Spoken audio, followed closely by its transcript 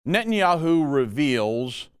Netanyahu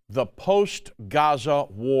reveals the post-Gaza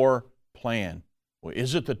war plan. Well,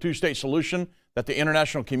 is it the two-state solution that the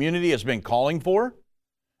international community has been calling for?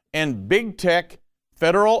 And big tech,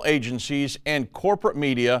 federal agencies, and corporate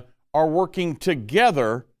media are working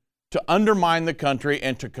together to undermine the country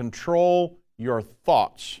and to control your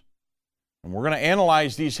thoughts. And we're going to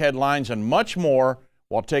analyze these headlines and much more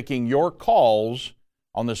while taking your calls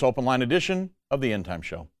on this open line edition of the End Time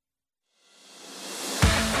Show.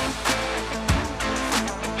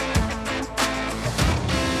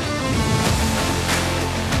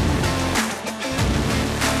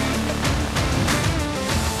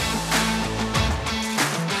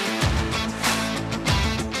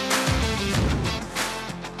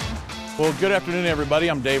 Well, good afternoon, everybody.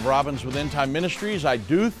 I'm Dave Robbins with End Time Ministries. I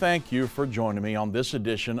do thank you for joining me on this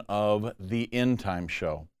edition of the End Time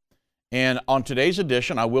Show. And on today's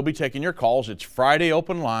edition, I will be taking your calls. It's Friday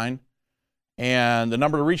open line, and the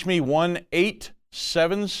number to reach me,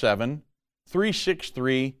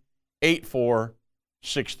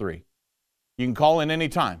 1-877-363-8463. You can call in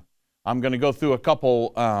anytime. I'm going to go through a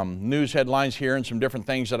couple news headlines here and some different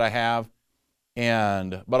things that I have,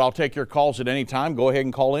 but I'll take your calls at any time. Go ahead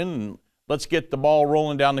and call in and let's get the ball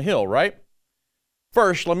rolling down the hill, right?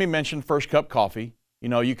 First, let me mention First Cup Coffee. You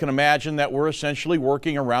know, you can imagine that we're essentially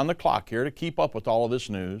working around the clock here to keep up with all of this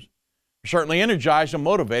news. We're certainly energized and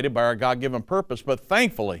motivated by our God-given purpose, but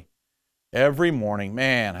thankfully, every morning,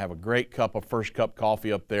 man, I have a great cup of First Cup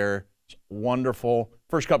Coffee up there. It's wonderful.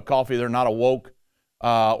 First Cup Coffee, they're not a woke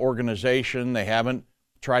organization. They haven't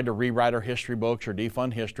tried to rewrite our history books or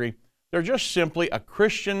defund history. They're just simply a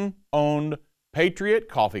Christian-owned Patriot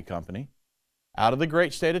coffee company out of the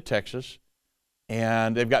great state of Texas,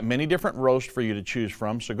 and they've got many different roasts for you to choose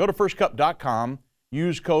from. So go to firstcup.com,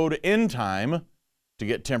 use code ENDTIME to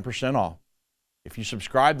get 10% off. If you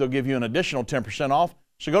subscribe, they'll give you an additional 10% off.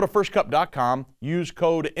 So go to firstcup.com, use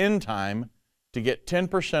code ENDTIME to get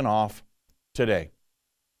 10% off today.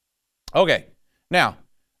 Okay, now,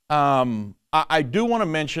 I do want to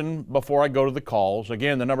mention before I go to the calls,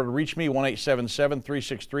 again, the number to reach me,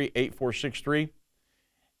 1-877-363-8463.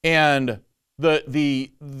 And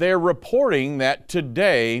they're reporting that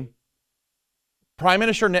today,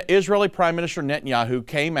 Israeli Prime Minister Netanyahu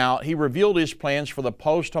came out. He revealed his plans for the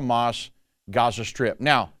post-Hamas Gaza Strip.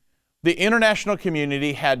 Now, the international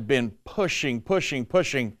community had been pushing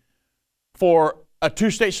for a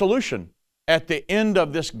two-state solution at the end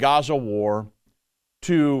of this Gaza war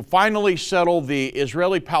to finally settle the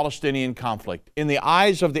Israeli-Palestinian conflict. In the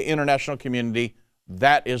eyes of the international community,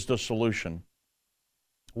 that is the solution.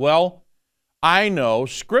 Well, I know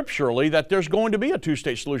scripturally that there's going to be a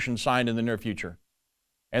two-state solution signed in the near future,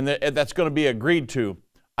 and that's going to be agreed to.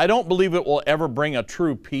 I don't believe it will ever bring a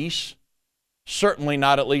true peace, certainly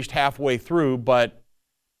not at least halfway through, but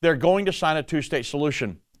they're going to sign a two-state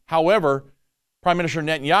solution. However, Prime Minister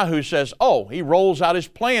Netanyahu says, he rolls out his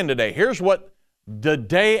plan today. Here's what the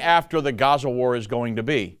day after the Gaza war is going to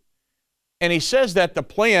be. And he says that the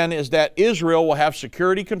plan is that Israel will have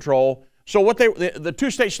security control. So the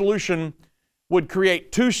two-state solution would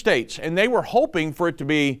create two states, and they were hoping for it to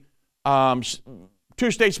be two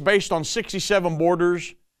states based on 67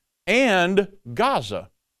 borders and Gaza,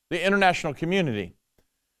 the international community.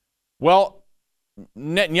 Well,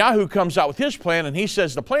 Netanyahu comes out with his plan, and he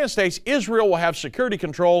says the plan states Israel will have security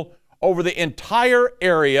control over the entire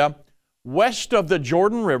area west of the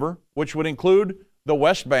Jordan River, which would include the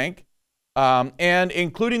West Bank, and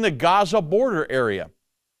including the Gaza border area.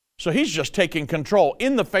 So he's just taking control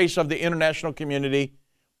in the face of the international community.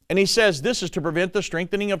 And he says this is to prevent the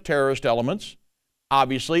strengthening of terrorist elements,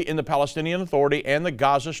 obviously, in the Palestinian Authority and the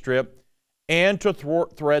Gaza Strip, and to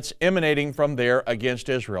thwart threats emanating from there against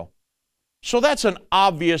Israel. So that's an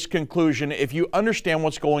obvious conclusion if you understand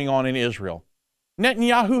what's going on in Israel.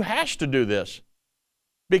 Netanyahu has to do this,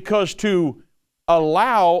 because to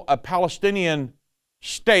allow a Palestinian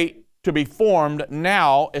state to be formed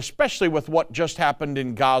now, especially with what just happened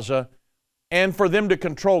in Gaza, and for them to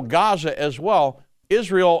control Gaza as well,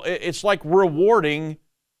 Israel, it's like rewarding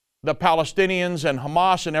the Palestinians and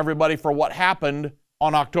Hamas and everybody for what happened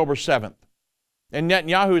on October 7th. And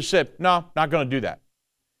Netanyahu said, no, not going to do that.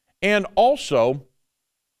 And also,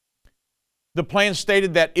 the plan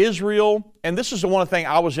stated that Israel, and this is the one thing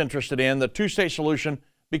I was interested in, the two-state solution,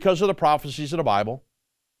 because of the prophecies of the Bible.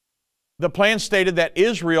 The plan stated that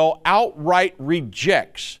Israel outright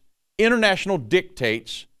rejects international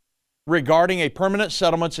dictates regarding a permanent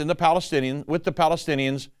settlements with the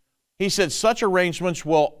Palestinians. He said such arrangements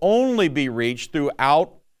will only be reached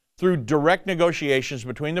through direct negotiations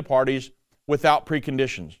between the parties without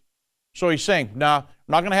preconditions. So he's saying, no,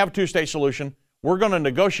 we're not going to have a two-state solution. we're going to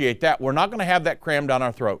negotiate that. We're not going to have that crammed down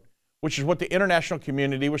our throat, which is what the international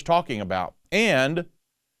community was talking about. And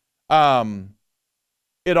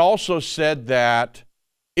it also said that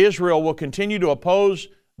Israel will continue to oppose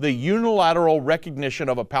the unilateral recognition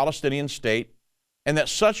of a Palestinian state, and that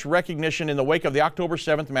such recognition in the wake of the October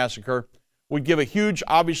 7th massacre would give a huge,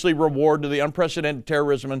 obviously, reward to the unprecedented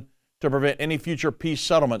terrorism to prevent any future peace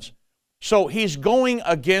settlements. So he's going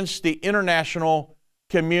against the international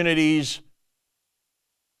community's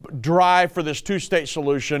drive for this two-state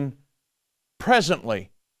solution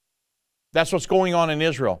presently. That's what's going on in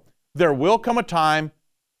Israel. There will come a time,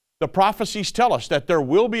 the prophecies tell us that there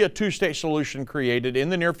will be a two-state solution created in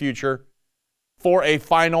the near future for a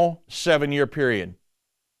final 7-year period.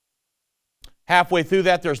 Halfway through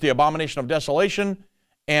that, there's the abomination of desolation,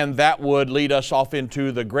 and that would lead us off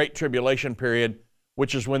into the Great Tribulation period,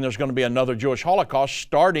 which is when there's going to be another Jewish Holocaust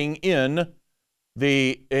starting in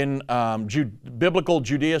biblical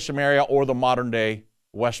Judea, Samaria, or the modern-day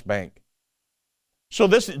West Bank. So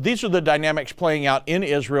these are the dynamics playing out in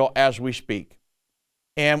Israel as we speak.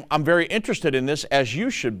 And I'm very interested in this, as you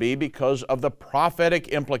should be, because of the prophetic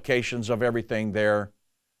implications of everything there.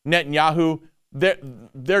 Netanyahu,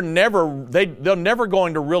 they're never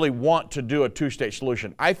going to really want to do a two-state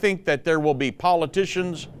solution. I think that there will be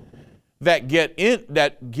politicians that become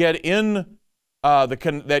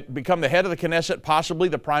the head of the Knesset, possibly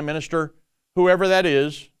the prime minister, whoever that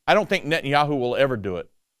is. I don't think Netanyahu will ever do it.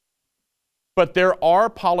 But there are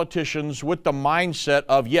politicians with the mindset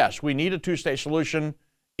of, yes, we need a two-state solution.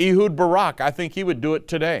 Ehud Barak, I think he would do it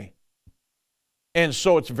today. And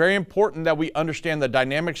so it's very important that we understand the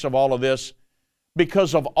dynamics of all of this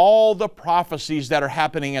because of all the prophecies that are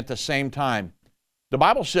happening at the same time. The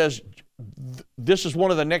Bible says this is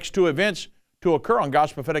one of the next two events to occur on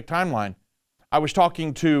God's prophetic timeline. I was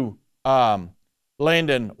talking to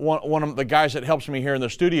Landon, one of the guys that helps me here in the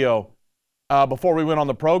studio, before we went on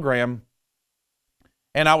the program.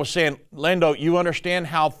 And I was saying, Lando, you understand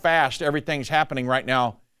how fast everything's happening right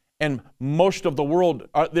now, and most of the world,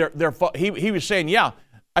 he was saying, yeah.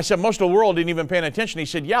 I said, most of the world didn't even pay attention. He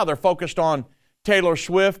said, yeah, they're focused on Taylor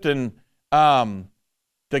Swift and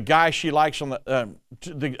the guy she likes on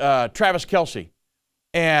the Travis Kelce.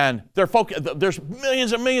 And there's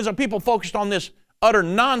millions and millions of people focused on this utter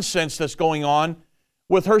nonsense that's going on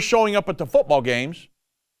with her showing up at the football games.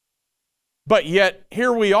 But yet,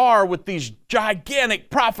 here we are with these gigantic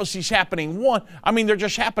prophecies happening. They're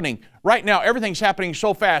just happening. Right now, everything's happening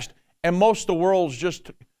so fast, and most of the world's just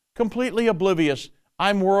completely oblivious.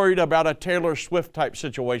 I'm worried about a Taylor Swift type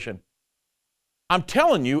situation. I'm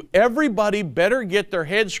telling you, everybody better get their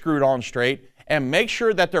head screwed on straight and make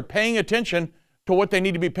sure that they're paying attention to what they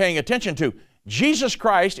need to be paying attention to. Jesus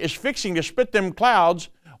Christ is fixing to spit them clouds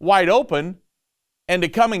wide open and to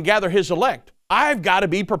come and gather his elect. I've got to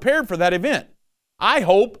be prepared for that event. I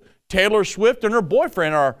hope Taylor Swift and her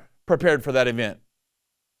boyfriend are prepared for that event.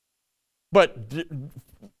 But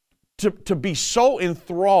to be so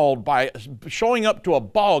enthralled by showing up to a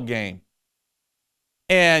ball game,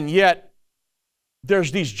 and yet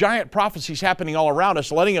there's these giant prophecies happening all around us,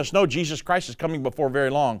 letting us know Jesus Christ is coming before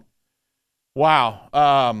very long.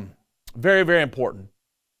 Wow. Very, very important.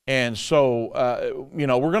 And so, we're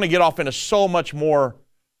going to get off into so much more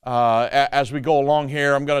as we go along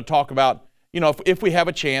here. I'm going to talk about, if we have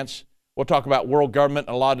a chance, we'll talk about world government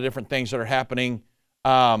and a lot of different things that are happening.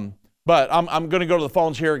 But I'm going to go to the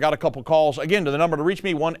phones here. Got a couple calls. Again, to the number to reach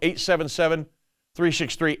me,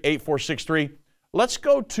 1-877-363-8463. Let's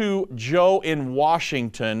go to Joe in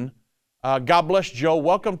Washington. God bless, Joe.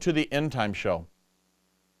 Welcome to the End Time Show.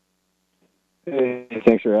 Hey,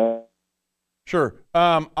 thanks for asking. Sure.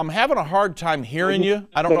 I'm having a hard time hearing you.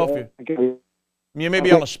 I don't know if you may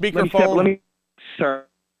be on a speakerphone. Sir.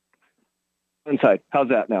 Inside. How's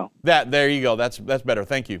that now? There you go. That's better.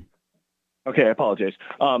 Thank you. Okay, I apologize.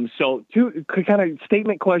 So two kind of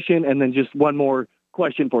statement question, and then just one more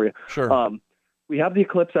question for you. Sure. We have the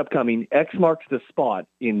eclipse upcoming. X marks the spot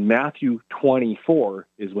in Matthew 24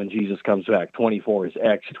 is when Jesus comes back. 24 is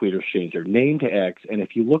X, Twitter exchanger, name to X. And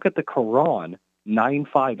if you look at the Quran,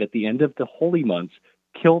 9:5 at the end of the holy months,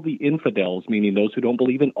 kill the infidels, meaning those who don't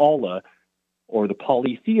believe in Allah, or the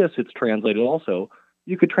polytheists, it's translated also.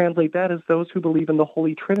 You could translate that as those who believe in the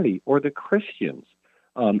Holy Trinity, or the Christians.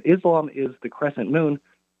 Islam is the crescent moon.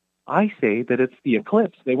 I say that it's the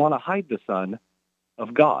eclipse. They want to hide the sun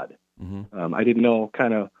of God. Mm-hmm. I didn't know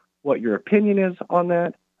kind of what your opinion is on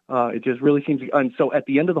that. It just really seems... And so at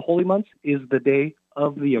the end of the holy months is the day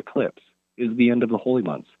of the eclipse, is the end of the holy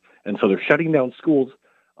months. And so they're shutting down schools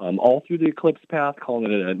all through the eclipse path,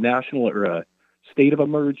 calling it a national or a state of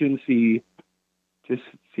emergency. just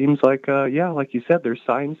seems like, like you said, there's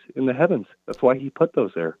signs in the heavens. That's why he put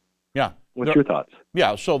those there. Yeah. What's your thoughts?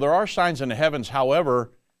 Yeah, so there are signs in the heavens.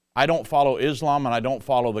 However, I don't follow Islam and I don't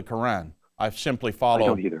follow the Quran. I simply follow I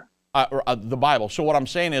don't either. The Bible. So what I'm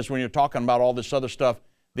saying is, when you're talking about all this other stuff,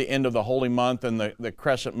 the end of the holy month and the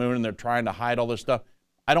crescent moon, and they're trying to hide all this stuff,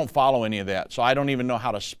 I don't follow any of that. So I don't even know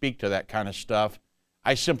how to speak to that kind of stuff.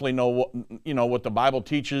 I simply know what the Bible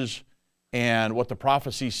teaches and what the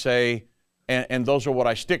prophecies say, and those are what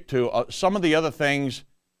I stick to. Some of the other things,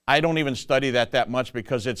 I don't even study that much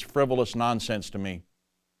because it's frivolous nonsense to me.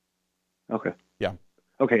 Okay. Yeah.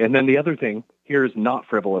 Okay, and then the other thing, here's not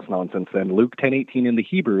frivolous nonsense then. Luke 10:18 in the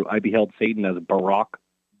Hebrew, I beheld Satan as Barack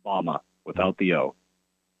Obama, without the O.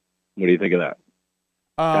 What do you think of that?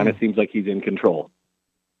 Kind of seems like he's in control.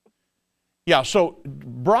 Yeah, so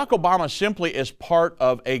Barack Obama simply is part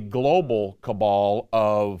of a global cabal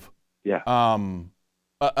of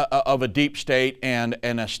a deep state and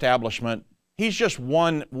an establishment. He's just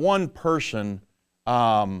one person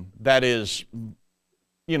that is,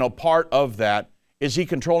 part of that. Is he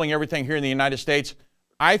controlling everything here in the United States?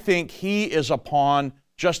 I think he is upon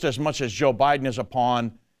just as much as Joe Biden is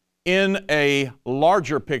upon in a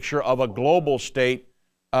larger picture of a global state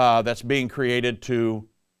that's being created to,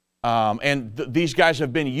 these guys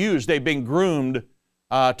have been used, they've been groomed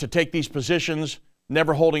to take these positions,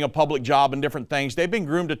 never holding a public job and different things. They've been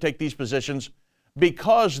groomed to take these positions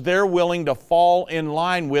because they're willing to fall in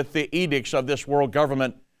line with the edicts of this world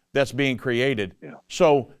government that's being created. Yeah.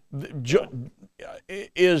 So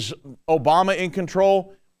is Obama in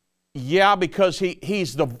control? Yeah, because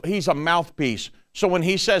he's a mouthpiece. So when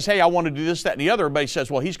he says, hey, I want to do this, that, and the other, everybody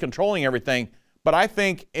says, well, he's controlling everything. But I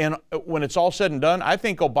think when it's all said and done, I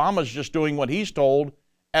think Obama's just doing what he's told,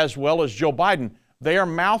 as well as Joe Biden. They are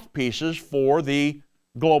mouthpieces for the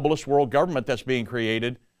globalist world government that's being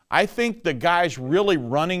created. I think the guys really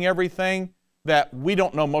running everything, that we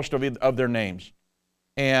don't know most of their names.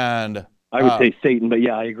 And I would say Satan, but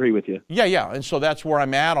yeah, I agree with you. Yeah. And so that's where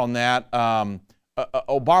I'm at on that.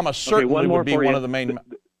 Obama certainly would be one of the main.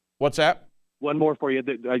 What's that? One more for you.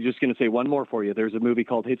 I was just going to say one more for you. There's a movie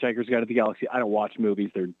called Hitchhiker's Guide to the Galaxy. I don't watch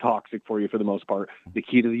movies. They're toxic for you for the most part. The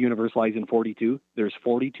key to the universe lies in 42. There's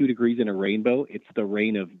 42 degrees in a rainbow. It's the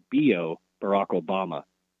reign of B.O., Barack Obama.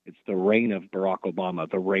 It's the reign of Barack Obama,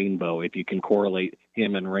 the rainbow. If you can correlate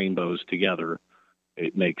him and rainbows together,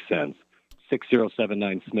 it makes sense.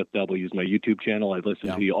 6079 Smith W is my YouTube channel. I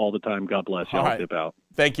listen to you all the time. God bless you. I'll dip out.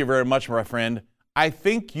 Thank you very much, my friend. I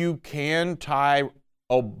think you can tie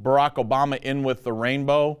Barack Obama in with the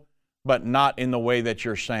rainbow, but not in the way that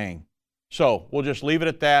you're saying. So we'll just leave it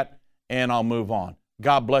at that, and I'll move on.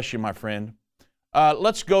 God bless you, my friend.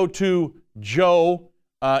 Let's go to Joe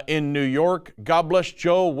in New York. God bless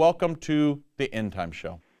Joe. Welcome to the End Time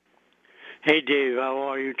Show. Hey, Dave. How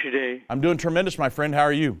are you today? I'm doing tremendous, my friend. How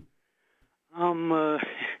are you? I'm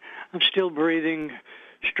still breathing,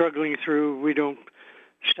 struggling through. We don't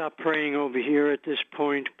stop praying over here at this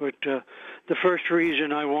point, but the first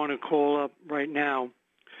reason I want to call up right now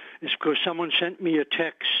is because someone sent me a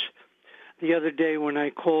text the other day when I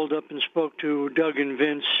called up and spoke to Doug and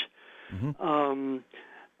Vince. Mm-hmm.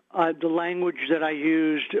 The language that I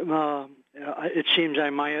used, it seems I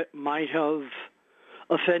might have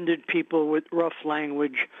offended people with rough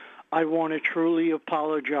language. I want to truly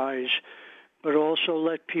apologize, but also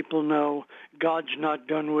let people know God's not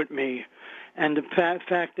done with me. And the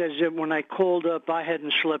fact is that when I called up, I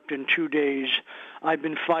hadn't slept in 2 days. I've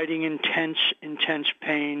been fighting intense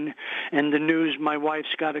pain. And the news, my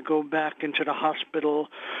wife's got to go back into the hospital.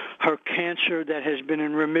 Her cancer that has been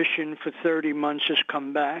in remission for 30 months has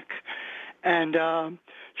come back. And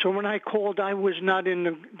so when I called, I was not in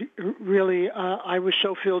the, really, I was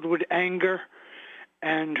so filled with anger.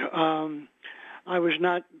 And I was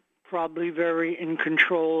not probably very in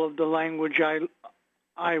control of the language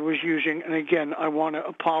I was using. And again, I want to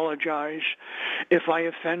apologize if I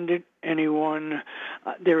offended anyone.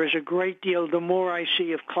 There is a great deal. The more I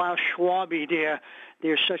see of Klaus Schwab,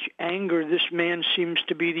 there's such anger. This man seems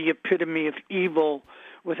to be the epitome of evil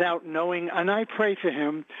without knowing. And I pray for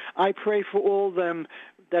him. I pray for all them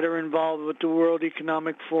that are involved with the World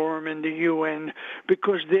Economic Forum and the UN,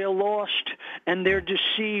 because they're lost and they're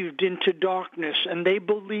deceived into darkness, and they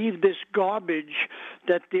believe this garbage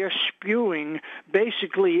that they're spewing.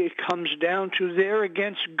 Basically, it comes down to they're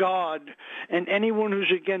against God, and anyone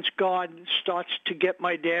who's against God starts to get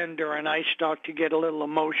my dander, and I start to get a little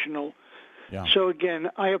emotional. Yeah. So again,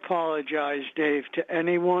 I apologize, Dave, to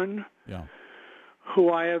anyone who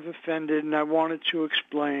I have offended, and I wanted to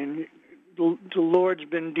explain. The Lord's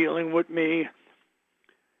been dealing with me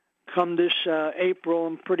come this April.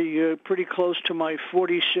 I'm pretty close to my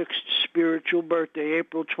 46th spiritual birthday,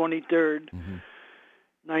 April 23rd.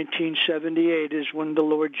 1978 is when the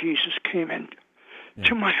Lord Jesus came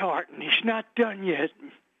into my heart, and He's not done yet.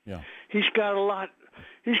 Yeah. He's got a lot.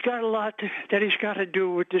 He's got a lot that He's got to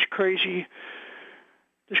do with this crazy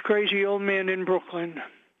old man in Brooklyn,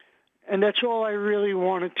 and that's all I really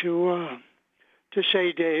wanted to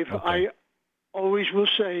say, Dave. Okay. I always will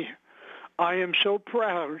say, I am so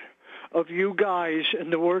proud of you guys,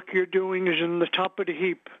 and the work you're doing is in the top of the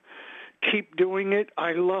heap. Keep doing it.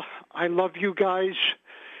 I love you guys.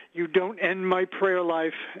 You don't end my prayer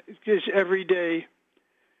life. It's every day.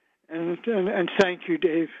 And thank you,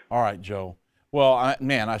 Dave. All right, Joe. Well,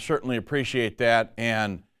 I certainly appreciate that.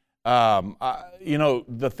 And,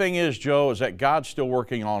 the thing is, Joe, is that God's still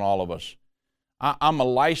working on all of us. I'm a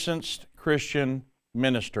licensed Christian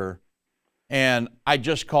minister, and I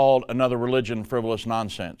just called another religion frivolous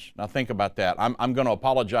nonsense. Now, think about that. I'm going to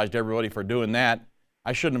apologize to everybody for doing that.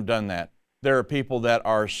 I shouldn't have done that. There are people that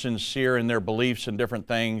are sincere in their beliefs and different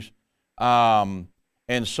things. For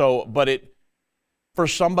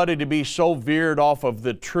somebody to be so veered off of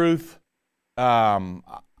the truth,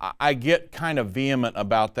 I get kind of vehement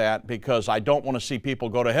about that because I don't want to see people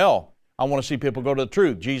go to hell. I want to see people go to the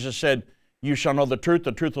truth. Jesus said, you shall know the truth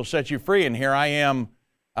will set you free. And here I am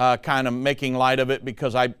kind of making light of it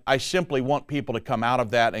because I simply want people to come out of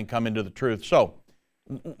that and come into the truth. So,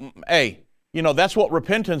 hey, that's what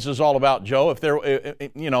repentance is all about, Joe. If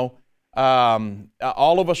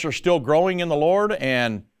all of us are still growing in the Lord,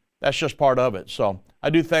 and that's just part of it. So I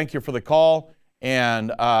do thank you for the call,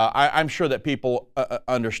 and I'm sure that people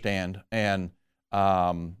understand and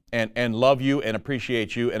love you and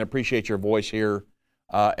appreciate your voice here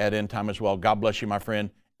at End Time as well. God bless you, my friend.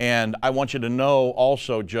 And I want you to know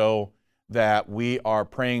also, Joe, that we are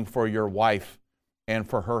praying for your wife and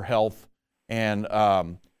for her health and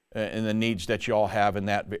the needs that you all have in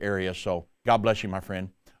that area. So God bless you, my friend.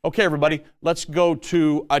 Okay, everybody, let's go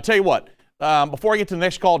to, I tell you what, before I get to the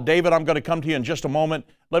next call, David, I'm going to come to you in just a moment.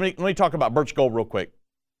 Let me talk about Birch Gold real quick.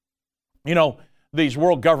 These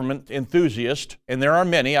world government enthusiasts, and there are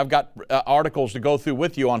many, I've got articles to go through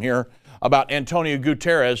with you on here about Antonio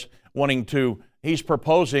Guterres he's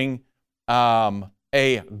proposing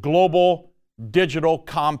a global digital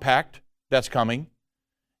compact that's coming.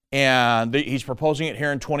 And he's proposing it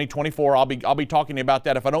here in 2024. I'll be talking to you about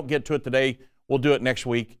that. If I don't get to it today, we'll do it next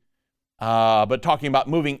week. But talking about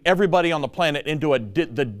moving everybody on the planet into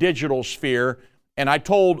the digital sphere. And I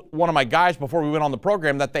told one of my guys before we went on the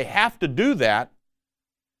program that they have to do that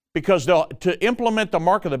because to implement the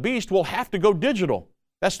mark of the beast, we'll have to go digital.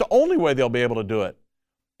 That's the only way they'll be able to do it.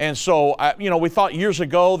 And so, we thought years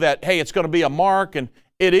ago that, hey, it's going to be a mark, and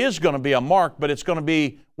it is going to be a mark, but it's going to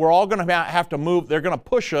be, we're all going to have to move. They're going to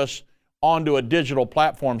push us onto a digital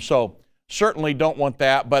platform. So certainly don't want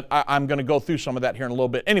that, but I'm going to go through some of that here in a little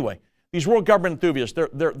bit. Anyway, these world government enthusiasts,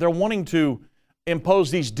 they're wanting to impose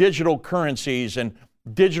these digital currencies and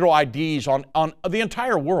digital IDs on the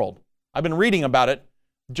entire world. I've been reading about it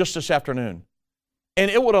just this afternoon. And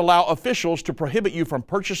it would allow officials to prohibit you from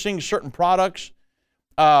purchasing certain products,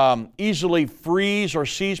 easily freeze or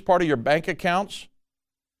seize part of your bank accounts.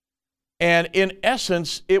 And in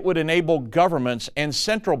essence, it would enable governments and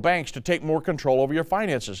central banks to take more control over your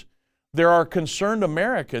finances. There are concerned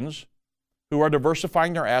Americans who are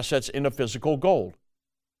diversifying their assets into physical gold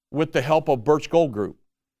with the help of Birch Gold Group.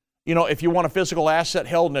 If you want a physical asset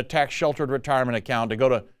held in a tax-sheltered retirement account, to go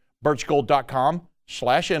to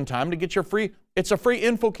birchgold.com/endtime to get it's a free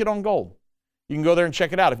info kit on gold. You can go there and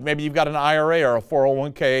check it out. If maybe you've got an IRA or a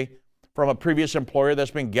 401k from a previous employer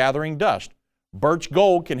that's been gathering dust, Birch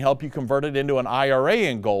Gold can help you convert it into an IRA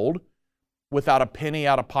in gold without a penny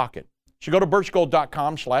out of pocket. So go to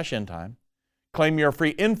birchgold.com/endtime, claim your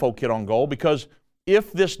free info kit on gold, because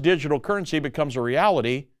if this digital currency becomes a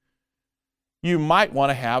reality, you might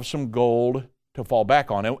want to have some gold to fall back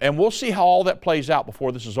on. And we'll see how all that plays out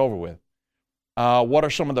before this is over with. What are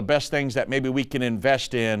some of the best things that maybe we can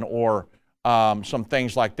invest in, or some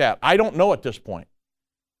things like that? I don't know at this point.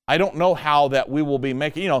 I don't know how that we will be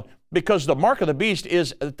making, because the mark of the beast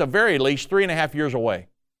is at the very least 3.5 years away.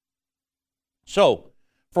 So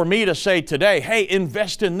for me to say today, hey,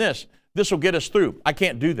 invest in this will get us through, I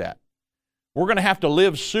can't do that. We're going to have to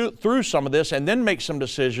live through some of this and then make some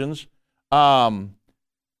decisions and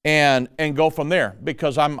go from there,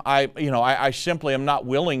 because I simply am not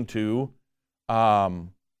willing to go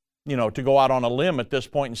out on a limb at this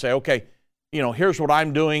point and say, okay, here's what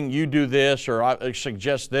I'm doing, you do this, or I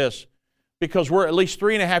suggest this, because we're at least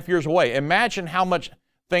 3.5 years away. Imagine how much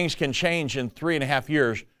things can change in 3.5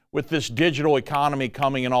 years with this digital economy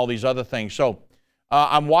coming and all these other things. So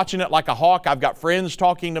I'm watching it like a hawk. I've got friends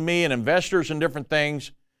talking to me and investors and different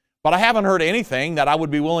things, but I haven't heard anything that I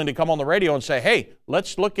would be willing to come on the radio and say, hey,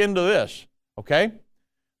 let's look into this, okay?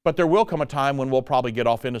 But there will come a time when we'll probably get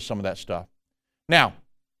off into some of that stuff. Now,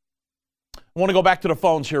 I want to go back to the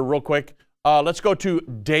phones here real quick. Let's go to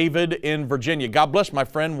David in Virginia. God bless, my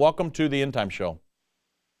friend. Welcome to the End Time Show.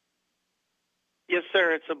 Yes,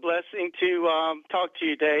 sir. It's a blessing to talk to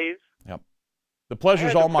you, Dave. Yep. The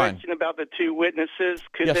pleasure's all mine. I had a question about the two witnesses.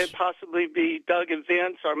 Could Yes. they possibly be Doug and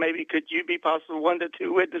Vince, or maybe could you be possibly one of the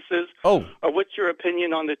two witnesses? Oh. Or what's your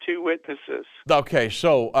opinion on the two witnesses? Okay,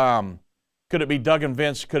 so could it be Doug and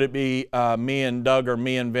Vince? Could it be me and Doug or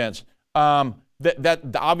me and Vince? That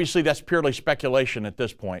obviously that's purely speculation at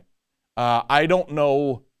this point. I don't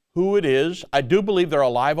know who it is. I do believe they're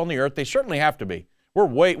alive on the earth. They certainly have to be.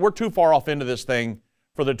 We're too far off into this thing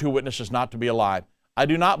for the two witnesses not to be alive. I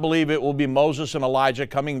do not believe it will be Moses and Elijah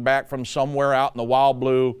coming back from somewhere out in the wild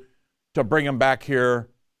blue to bring them back here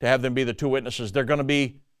to have them be the two witnesses. They're going to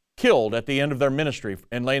be killed at the end of their ministry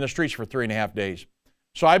and lay in the streets for 3.5 days.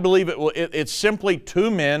 So I believe it's simply two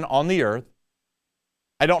men on the earth.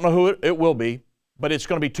 I don't know who it will be, but it's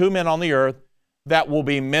going to be two men on the earth that will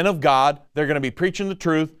be men of God. They're going to be preaching the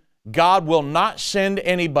truth. God will not send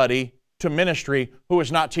anybody to ministry who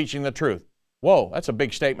is not teaching the truth. Whoa, that's a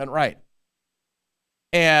big statement, right?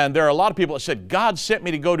 And there are a lot of people that said, God sent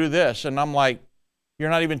me to go do this. And I'm like, you're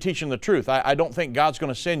not even teaching the truth. I don't think God's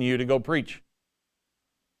going to send you to go preach.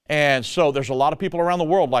 And so there's a lot of people around the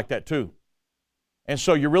world like that too. And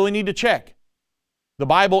so you really need to check. The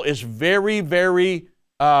Bible is very, very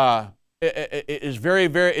important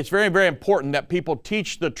that people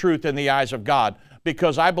teach the truth in the eyes of God,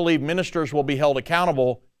 because I believe ministers will be held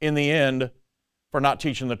accountable in the end for not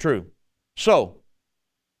teaching the truth. So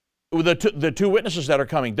the two witnesses that are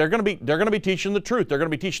coming, they're going to be teaching the truth. They're going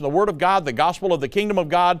to be teaching the Word of God, the gospel of the kingdom of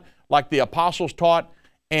God, like the apostles taught,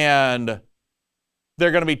 and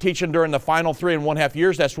they're going to be teaching during the final 3.5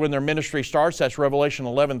 years. That's when their ministry starts. That's Revelation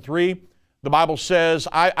 11:3. The Bible says,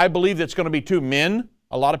 I believe that it's going to be two men.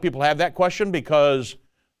 A lot of people have that question because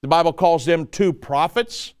the Bible calls them two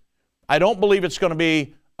prophets. I don't believe it's going to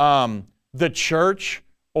be the church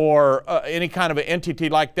or any kind of an entity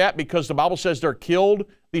like that, because the Bible says they're killed.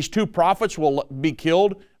 These two prophets will be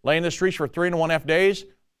killed, lay in the streets for 3.5 days,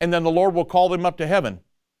 and then the Lord will call them up to heaven.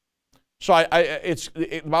 So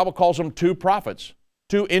the Bible calls them two prophets,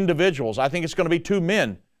 two individuals. I think it's going to be two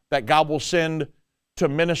men that God will send to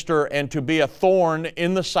minister and to be a thorn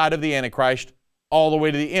in the side of the Antichrist all the way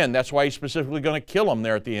to the end. That's why he's specifically going to kill them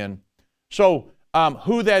there at the end. So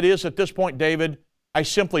who that is at this point, David, I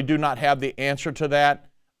simply do not have the answer to that.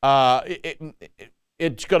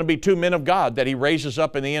 It's going to be two men of God that he raises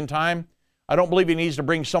up in the end time. I don't believe he needs to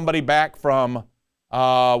bring somebody back from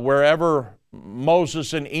wherever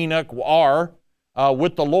Moses and Enoch are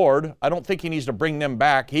with the Lord. I don't think he needs to bring them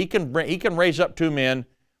back. He can raise up two men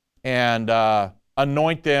and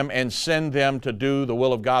anoint them and send them to do the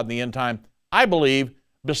will of God in the end time. I believe,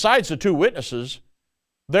 besides the two witnesses,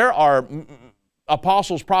 there are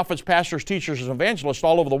apostles, prophets, pastors, teachers, and evangelists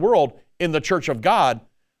all over the world in the church of God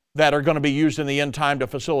that are going to be used in the end time to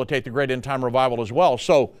facilitate the great end time revival as well.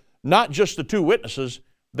 So not just the two witnesses,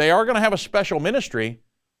 they are going to have a special ministry,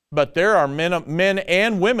 but there are men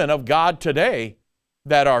and women of God today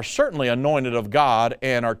that are certainly anointed of God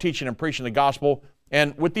and are teaching and preaching the gospel.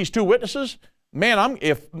 And with these two witnesses, man, I'm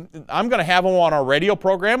going to have them on our radio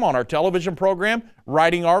program, on our television program,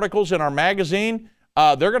 writing articles in our magazine.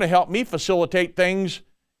 They're going to help me facilitate things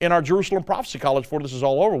in our Jerusalem Prophecy College before this is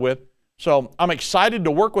all over with. So I'm excited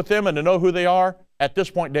to work with them and to know who they are. At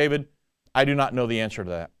this point, David, I do not know the answer to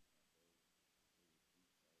that.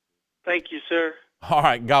 Thank you, sir. All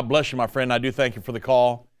right. God bless you, my friend. I do thank you for the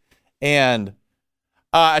call. And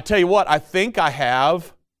I tell you what, I think I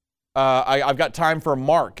have, I've got time for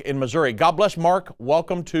Mark in Missouri. God bless, Mark.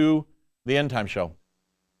 Welcome to the End Time Show.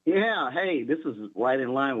 Yeah. Hey, this is right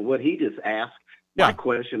in line with what he just asked. Yeah. My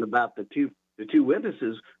question about the two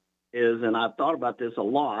witnesses is, and I've thought about this a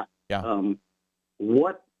lot. Yeah.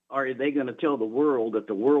 What are they going to tell the world that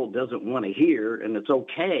the world doesn't want to hear, and it's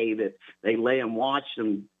okay that they lay and watch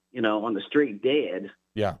them, on the street dead?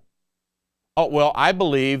 Yeah. Oh, well, I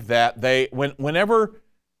believe that whenever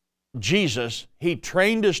Jesus, he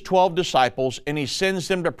trained his 12 disciples and he sends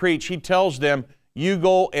them to preach, he tells them, you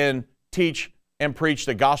go and teach and preach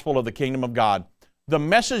the gospel of the kingdom of God. The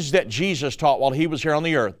message that Jesus taught while he was here on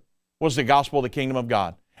the earth was the gospel of the kingdom of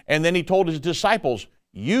God. And then he told his disciples,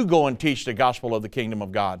 you go and teach the gospel of the kingdom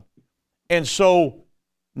of God. And so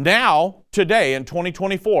now, today in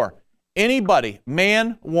 2024, Anybody,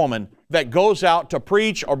 man, woman, that goes out to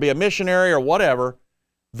preach or be a missionary or whatever,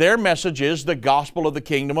 their message is the gospel of the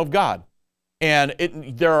kingdom of God. And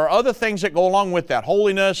there are other things that go along with that,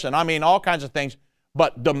 holiness, and all kinds of things.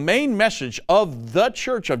 But the main message of the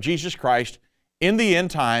Church of Jesus Christ in the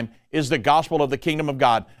end time is the gospel of the kingdom of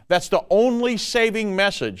God. That's the only saving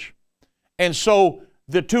message. And so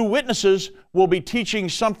the two witnesses will be teaching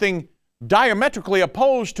something diametrically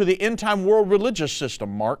opposed to the end time world religious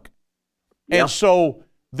system, Mark. Yeah. And so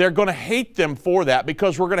they're going to hate them for that,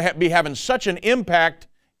 because we're going to be having such an impact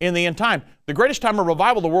in the end time. The greatest time of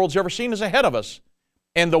revival the world's ever seen is ahead of us.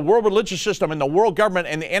 And the world religious system and the world government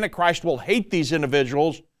and the Antichrist will hate these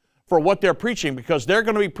individuals for what they're preaching, because they're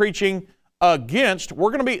going to be preaching against,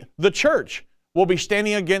 the church will be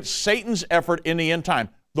standing against Satan's effort in the end time.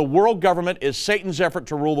 The world government is Satan's effort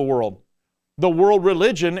to rule the world. The world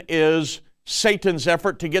religion is Satan's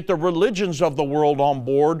effort to get the religions of the world on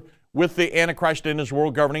board with the Antichrist and his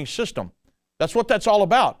world governing system. That's what that's all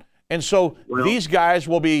about. And so these guys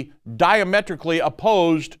will be diametrically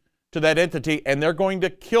opposed to that entity, and they're going to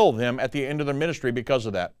kill them at the end of their ministry because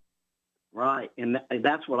of that. Right, and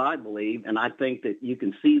that's what I believe, and I think that you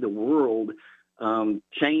can see the world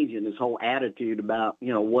changing this whole attitude about,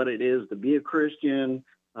 what it is to be a Christian,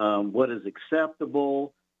 what is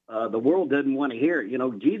acceptable. The world doesn't want to hear it.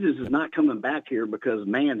 Jesus is not coming back here because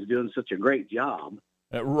man's doing such a great job.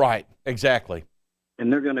 Right, exactly. And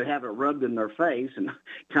they're going to have it rubbed in their face, and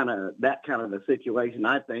that kind of a situation,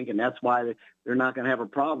 I think, and that's why they're not going to have a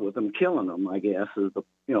problem with them killing them, I guess, is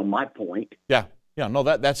my point. Yeah, no,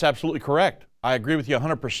 that's absolutely correct. I agree with you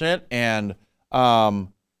 100%. And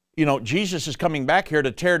Jesus is coming back here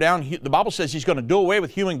to tear down. The Bible says he's going to do away with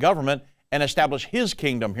human government and establish his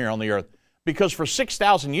kingdom here on the earth. Because for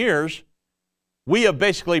 6,000 years, we have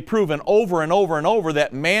basically proven over and over and over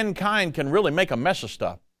that mankind can really make a mess of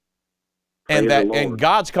stuff. And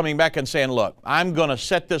God's coming back and saying, look, I'm going to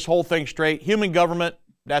set this whole thing straight. Human government,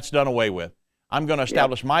 that's done away with. I'm going to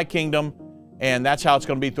establish my kingdom, and that's how it's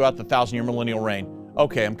going to be throughout the 1,000-year millennial reign.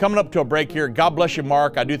 Okay, I'm coming up to a break here. God bless you,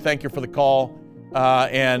 Mark. I do thank you for the call,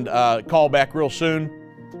 and call back real soon.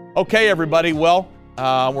 Okay, everybody, well,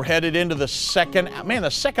 we're headed into the second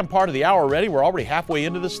part of the hour already. We're already halfway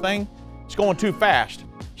into this thing. It's going too fast.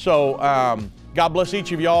 So God bless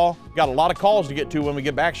each of y'all. Got a lot of calls to get to when we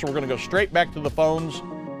get back, so we're going to go straight back to the phones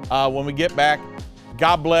when we get back.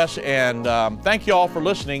 God bless, and thank you all for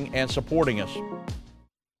listening and supporting us.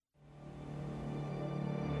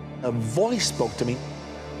 A voice spoke to me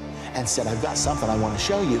and said, I've got something I want to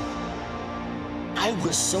show you. I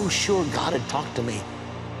was so sure God had talked to me,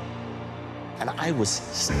 and I was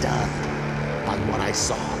stunned by what I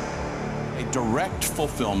saw. A direct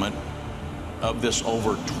fulfillment of this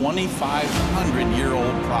over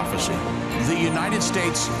 2,500-year-old prophecy. The United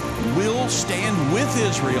States will stand with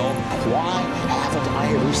Israel. Why haven't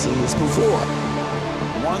I ever seen this before?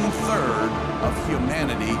 1/3 of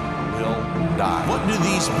humanity will die. What do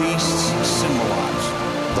these beasts symbolize?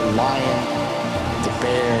 The lion, the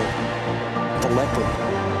bear, the leopard.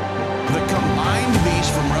 The combined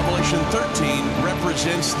beast from Revelation 13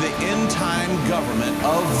 represents the end-time government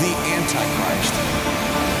of the Antichrist.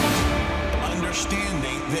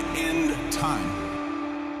 Understanding the end time.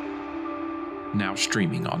 Now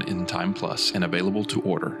streaming on Endtime Plus and available to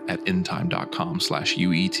order at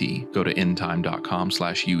endtime.com/UET. Go to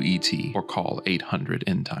endtime.com/UET or call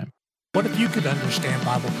 800-ENDTIME. What if you could understand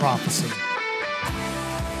Bible prophecy?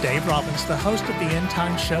 Dave Robbins, the host of the End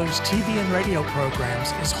Time Show's TV and radio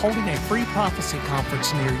programs, is holding a free prophecy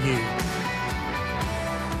conference near you.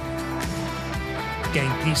 Gain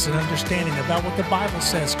peace and understanding about what the Bible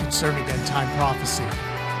says concerning end-time prophecy.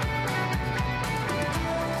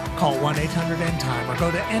 Call 1-800-END-TIME or go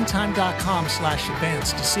to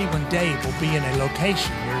endtime.com/events to see when Dave will be in a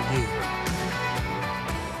location near you.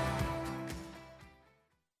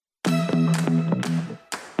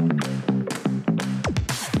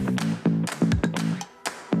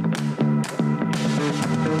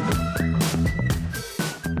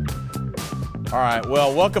 All right,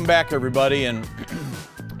 well, welcome back, everybody. And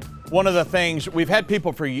one of the things, we've had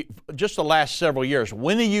people for just the last several years,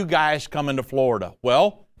 when are you guys coming to Florida?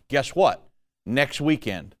 Well, guess what? Next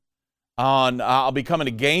weekend. I'll be coming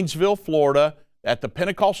to Gainesville, Florida, at the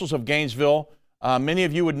Pentecostals of Gainesville. Many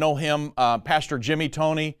of you would know him, Pastor Jimmy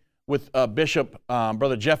Toney, with Bishop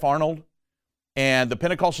Brother Jeff Arnold. And the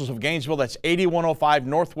Pentecostals of Gainesville, that's 8105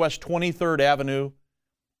 Northwest 23rd Avenue.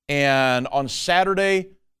 And on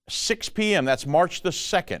Saturday, 6 p.m., that's March the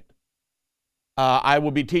 2nd, I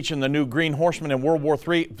will be teaching the new Green Horseman in World War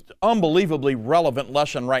III. Unbelievably relevant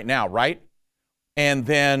lesson right now, right? And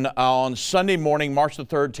then on Sunday morning, March the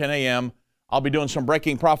 3rd, 10 a.m., I'll be doing some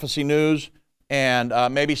breaking prophecy news and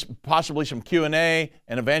maybe possibly some Q&A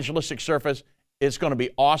and evangelistic service. It's going to be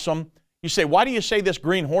awesome. You say, why do you say this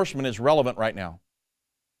green horseman is relevant right now?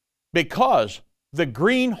 Because the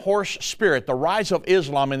green horse spirit, the rise of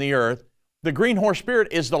Islam in the earth, the green horse spirit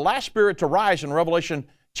is the last spirit to rise in Revelation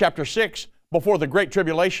chapter 6 before the Great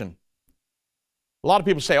Tribulation. A lot of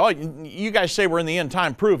people say, oh, you guys say we're in the end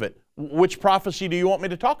time, prove it. Which prophecy do you want me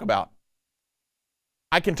to talk about?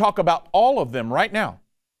 I can talk about all of them right now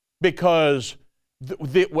because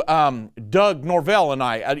Doug Norvell and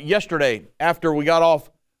I, yesterday after we got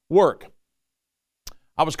off work,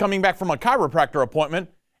 I was coming back from a chiropractor appointment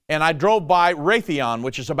and I drove by Raytheon,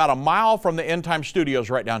 which is about a mile from the End Time Studios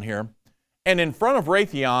right down here. And in front of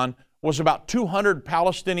Raytheon was about 200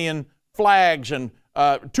 Palestinian flags and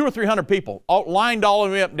 200 or 300 people all lined all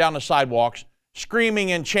the way up and down the sidewalks,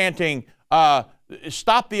 screaming and chanting,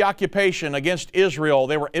 stop the occupation against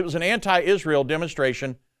Israel. It was an anti-Israel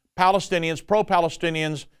demonstration. Palestinians,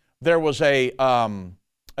 pro-Palestinians. There was some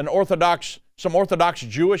Orthodox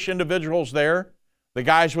Jewish individuals there. The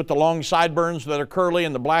guys with the long sideburns that are curly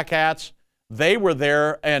and the black hats, they were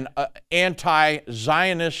there, and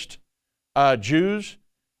anti-Zionist Jews.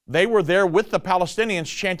 They were there with the Palestinians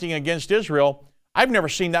chanting against Israel. I've never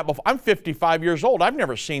seen that before. I'm 55 years old. I've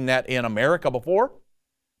never seen that in America before.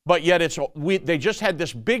 But yet they just had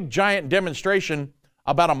this big, giant demonstration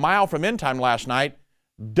about a mile from End Time last night.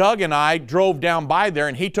 Doug and I drove down by there,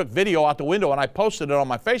 and he took video out the window, and I posted it on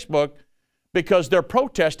my Facebook because they're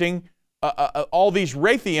protesting all these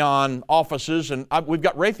Raytheon offices, and we've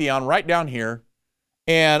got Raytheon right down here.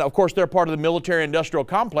 And, of course, they're part of the military-industrial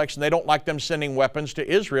complex, and they don't like them sending weapons to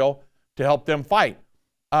Israel to help them fight.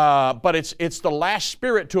 But it's the last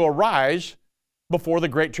spirit to arise before the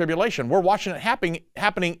Great Tribulation. We're watching it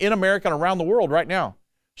happening in America and around the world right now.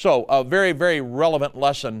 So a very, very relevant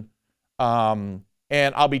lesson. And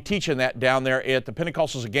I'll be teaching that down there at the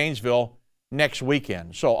Pentecostals of Gainesville next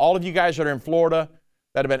weekend. So all of you guys that are in Florida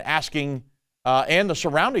that have been asking, and the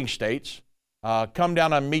surrounding states, come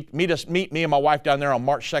down and meet me and my wife down there on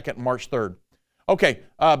March 2nd and March 3rd. Okay,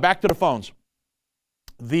 back to the phones.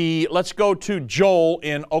 Let's go to Joel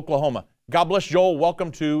in Oklahoma. God bless, Joel.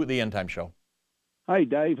 Welcome to the End Time Show. Hey,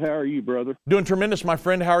 Dave. How are you, brother? Doing tremendous, my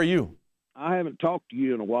friend. How are you? I haven't talked to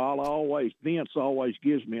you in a while. Vince always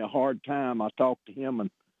gives me a hard time. I talk to him and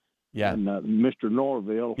Mr.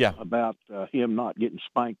 Norville about him not getting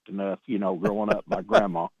spanked enough, growing up by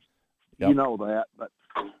Grandma. Yep. You know that. But,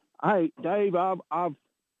 hey, Dave, a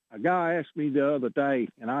guy asked me the other day,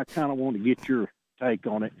 and I kind of want to get your take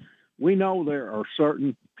on it. We know there are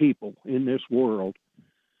certain people in this world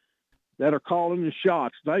that are calling the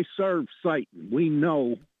shots. They serve Satan. We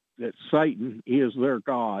know that Satan is their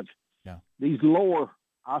God. Yeah. These the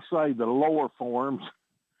lower forms,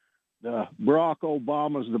 the Barack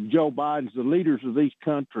Obamas, the Joe Bidens, the leaders of these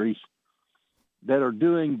countries that are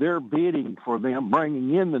doing their bidding for them,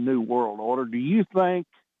 bringing in the New World Order. Do you think,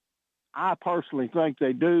 I personally think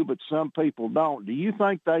they do, but some people don't. Do you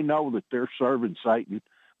think they know that they're serving Satan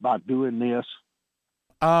by doing this?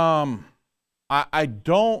 I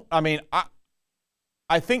don't. I mean,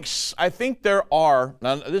 I think there are.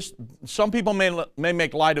 Now, some people may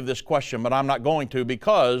make light of this question, but I'm not going to,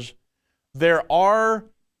 because there are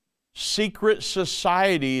secret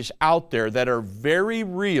societies out there that are very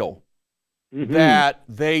real, that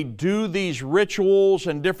they do these rituals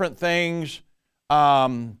and different things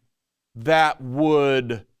that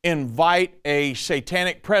would invite a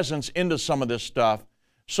satanic presence into some of this stuff.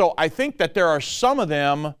 So I think that there are some of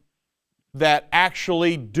them that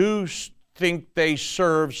actually do think they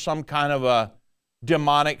serve some kind of a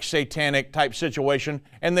demonic, satanic type situation,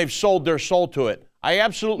 and they've sold their soul to it. I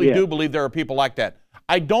absolutely do believe there are people like that.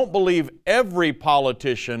 I don't believe every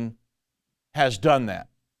politician has done that.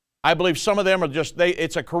 I believe some of them are just,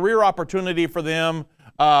 it's a career opportunity for them.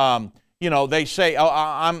 They say,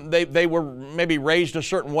 they were maybe raised a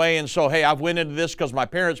certain way, and so, hey, I've went into this because my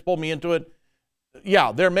parents pulled me into it.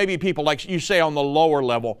 Yeah, there may be people, like you say, on the lower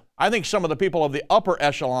level. I think some of the people of the upper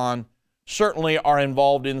echelon certainly are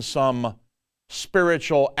involved in some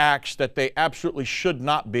spiritual acts that they absolutely should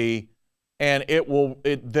not be, and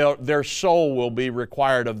their soul will be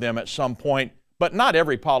required of them at some point. But not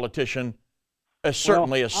every politician has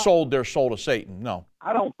sold their soul to Satan. No.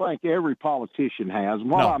 I don't think every politician has.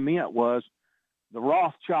 What I meant was the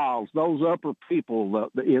Rothschilds, those upper people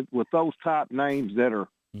with those type names that are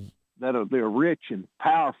they're rich and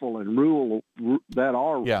powerful and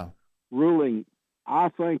ruling. I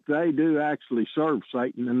think they do actually serve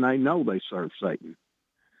Satan, and they know they serve Satan.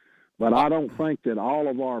 But I don't think that all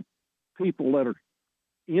of our people that are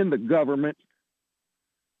in the government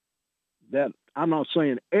that I'm not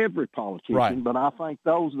saying every politician, right. but I think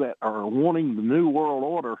those that are wanting the New World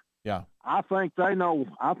Order, yeah, I think they know.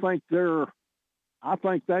 I think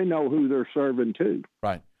they know who they're serving too.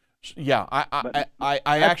 Right. Yeah, I that's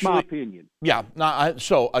actually, my opinion. Yeah.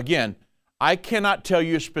 So again, I cannot tell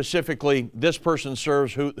you specifically this person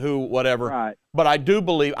serves who, whatever. Right. But I do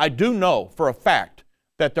know for a fact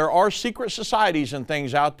that there are secret societies and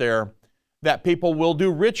things out there that people will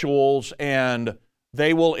do rituals and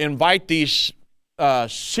they will invite these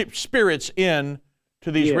spirits in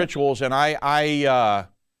to these rituals. And I'm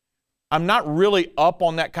not really up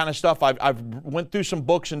on that kind of stuff. I've went through some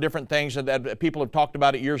books and different things that people have talked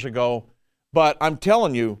about it years ago. But I'm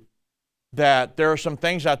telling you that there are some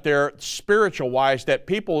things out there, spiritual-wise, that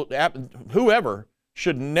people, whoever,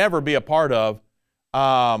 should never be a part of.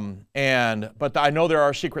 But I know there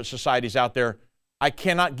are secret societies out there. I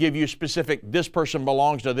cannot give you specific, this person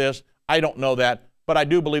belongs to this. I don't know that. But I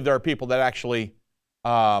do believe there are people that actually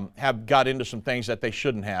have got into some things that they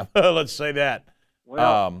shouldn't have. Let's say that.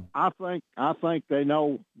 Well, I think they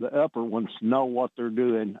know, the upper ones know what they're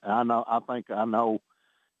doing. I know.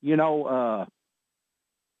 You know,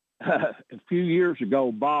 a few years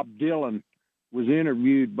ago, Bob Dylan was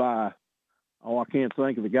interviewed by, I can't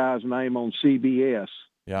think of the guy's name, on CBS.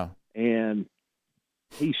 Yeah. And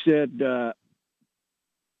he said, Bob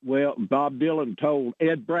Dylan told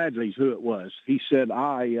Ed Bradley's who it was. He said,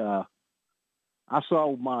 I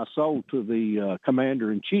sold my soul to the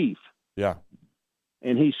commander-in-chief. Yeah.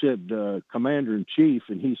 And he said, commander-in-chief,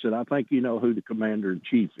 and he said, I think you know who the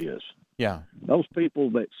commander-in-chief is. Yeah. Those people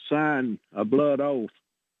that sign a blood oath,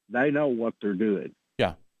 they know what they're doing.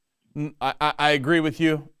 Yeah. I agree with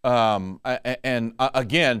you.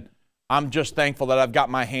 Again, I'm just thankful that I've got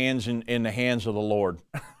my hands in the hands of the Lord.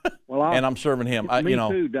 Well, and I'm serving Him. Me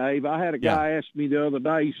too, Dave. I had a guy ask me the other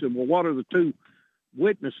day, he said, well, what are the two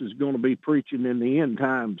witnesses going to be preaching in the end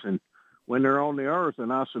times and when they're on the earth?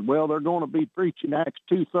 And I said, well, they're going to be preaching Acts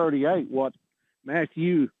 2:38, what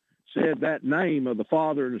Matthew said that name of the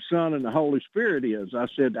Father and the Son and the Holy Spirit is. I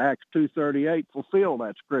said, Acts 2:38 fulfill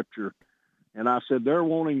that scripture. And I said, they're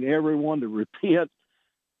wanting everyone to repent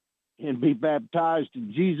and be baptized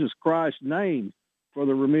in Jesus Christ's name for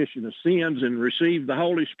the remission of sins and receive the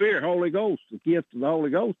Holy Spirit, Holy Ghost, the gift of the Holy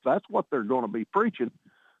Ghost. That's what they're going to be preaching.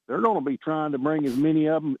 They're going to be trying to bring as many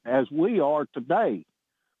of them as we are today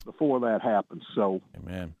before that happens. So,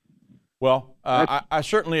 amen. Well, I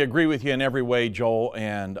certainly agree with you in every way, Joel,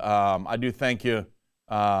 and I do thank you,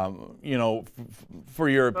 for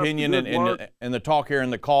your opinion and the talk here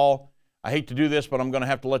and the call. I hate to do this, but I'm going to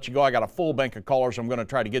have to let you go. I got a full bank of callers I'm going to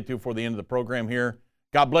try to get to before the end of the program here.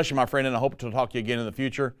 God bless you, my friend, and I hope to talk to you again in the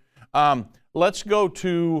future. Let's go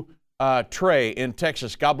to Trey in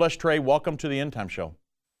Texas. God bless, Trey. Welcome to the End Time Show.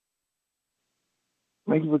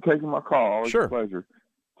 Thank you for taking my call. Always sure. A pleasure.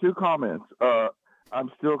 2 comments.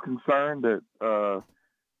 I'm still concerned that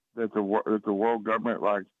the world government,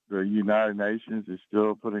 like the United Nations, is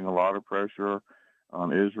still putting a lot of pressure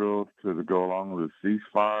on Israel to go along with a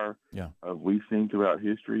ceasefire. Yeah. We've seen throughout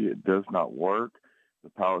history it does not work. The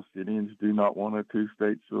Palestinians do not want a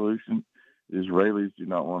 2-state solution. The Israelis do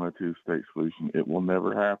not want a 2-state solution. It will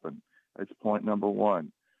never happen. That's point number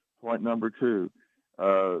 1. Point number 2,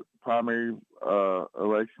 primary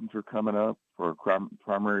elections are coming up for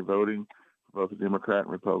primary voting. Both the Democrat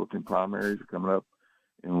and Republican primaries are coming up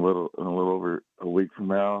in a little over a week from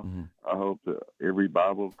now. Mm-hmm. I hope that every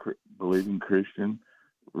Bible-believing Christian,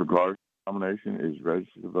 regardless of denomination, is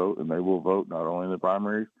registered to vote, and they will vote not only in the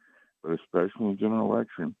primaries, but especially in the general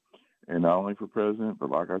election. And not only for president,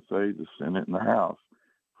 but like I say, the Senate and the House.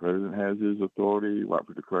 The president has his authority, like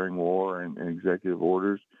for declaring war and executive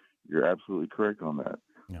orders. You're absolutely correct on that.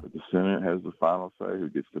 Yeah. But the Senate has the final say who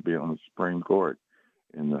gets to be on the Supreme Court.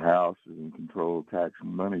 And the House is in control of tax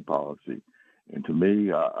and money policy. And to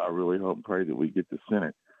me, I really hope and pray that we get the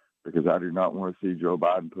Senate, because I do not want to see Joe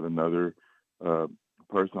Biden put another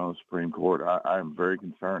person on the Supreme Court. I am very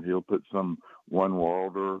concerned he'll put some one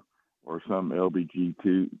worlder or some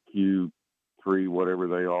LGBTQ3, whatever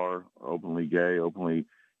they are, openly gay, openly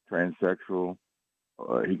transsexual.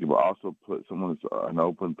 He could also put someone that's an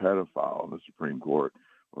open pedophile on the Supreme Court,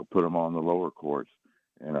 or put them on the lower courts.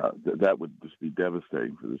 And that would just be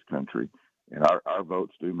devastating for this country. And our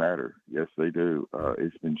votes do matter. Yes, they do.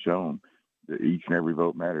 It's been shown that each and every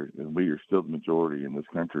vote matters. And we are still the majority in this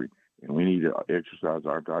country. And we need to exercise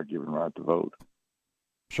our God-given right to vote.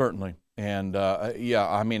 Certainly. And, I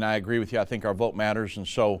agree with you. I think our vote matters. And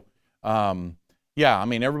so,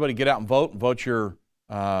 everybody get out and vote. Vote your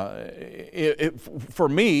for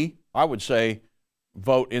me, I would say,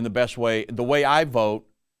 vote in the best way. The way I vote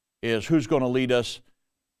is who's going to lead us,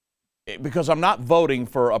 because I'm not voting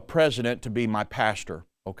for a president to be my pastor,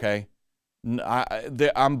 okay?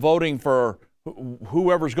 I'm voting for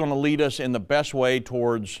whoever's going to lead us in the best way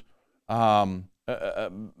towards, and I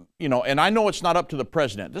know it's not up to the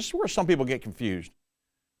president. This is where some people get confused.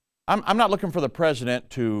 I'm not looking for the president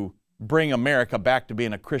to bring America back to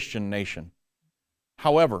being a Christian nation.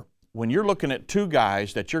 However, when you're looking at two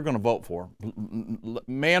guys that you're going to vote for,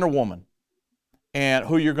 man or woman, and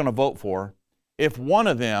who you're going to vote for, if one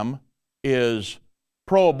of them is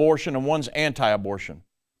pro-abortion and one's anti-abortion,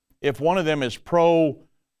 if one of them is pro-world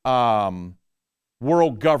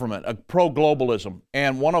government, pro-globalism,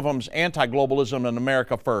 and one of them's anti-globalism and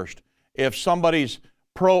America first, if somebody's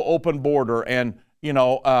pro-open border and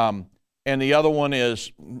the other one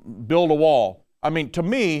is build a wall, I mean, to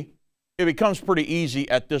me, it becomes pretty easy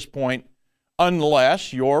at this point,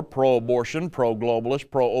 unless you're pro-abortion,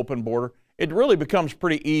 pro-globalist, pro-open border. It really becomes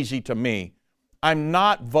pretty easy to me. I'm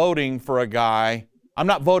not voting for a guy. I'm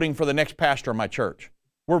not voting for the next pastor of my church.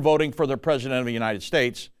 We're voting for the President of the United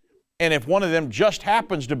States. And if one of them just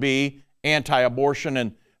happens to be anti-abortion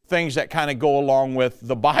and things that kind of go along with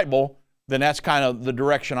the Bible, then that's kind of the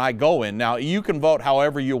direction I go in. Now, you can vote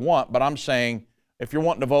however you want, but I'm saying if you're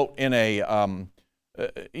wanting to vote in a,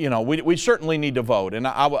 we certainly need to vote. And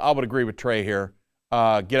I would agree with Trey here.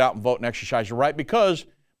 Get out and vote and exercise your right, because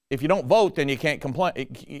if you don't vote, then you can't complain.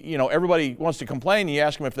 Everybody wants to complain. You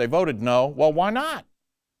ask them if they voted no. Well, why not?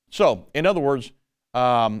 So, in other words,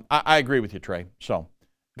 I agree with you, Trey. So,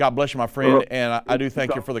 God bless you, my friend, and I do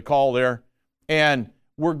thank you for the call there. And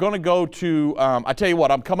we're going to go to, I tell you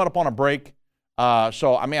what, I'm coming up on a break. I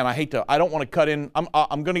don't want to cut in.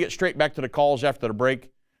 I'm going to get straight back to the calls after the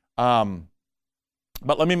break. But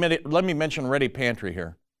let me mention Ready Pantry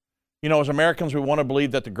here. As Americans, we want to believe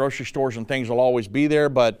that the grocery stores and things will always be there,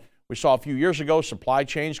 but we saw a few years ago supply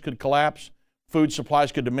chains could collapse, food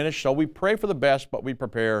supplies could diminish, so we pray for the best, but we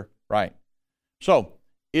prepare right. So,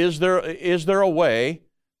 is there a way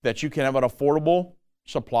that you can have an affordable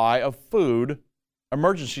supply of food,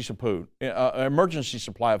 emergency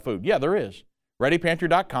supply of food? Yeah, there is.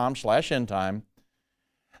 ReadyPantry.com/endtime.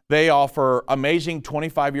 They offer amazing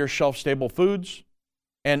 25-year shelf-stable foods.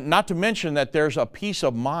 And not to mention that there's a peace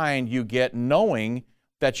of mind you get knowing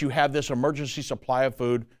that you have this emergency supply of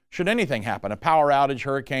food should anything happen, a power outage,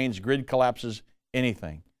 hurricanes, grid collapses,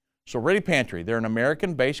 anything. So Ready Pantry, they're an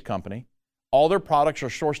American-based company. All their products are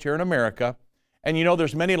sourced here in America. And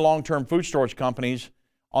there's many long-term food storage companies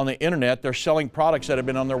on the internet. They're selling products that have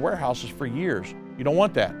been on their warehouses for years. You don't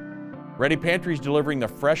want that. Ready Pantry is delivering the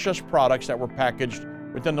freshest products that were packaged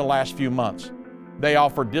within the last few months. They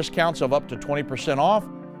offer discounts of up to 20% off.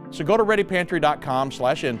 So go to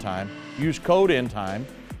readypantry.com/endtime. Use code endtime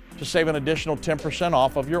to save an additional 10%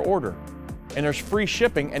 off of your order. And there's free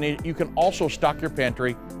shipping, and you can also stock your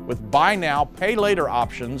pantry with buy now, pay later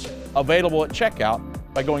options available at checkout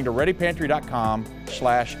by going to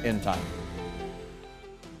readypantry.com/endtime.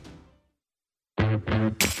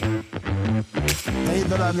 They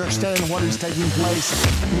that understand what is taking place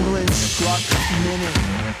will instruct many.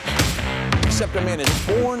 Except a man is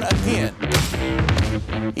born again,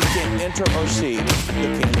 he can't enter or see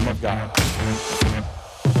the kingdom of God.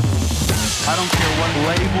 I don't care what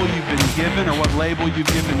label you've been given or what label you've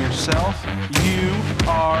given yourself. You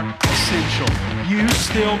are essential. You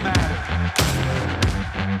still matter.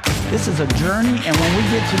 This is a journey, and when we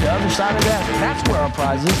get to the other side of that, that's where our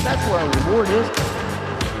prize is. That's where our reward is.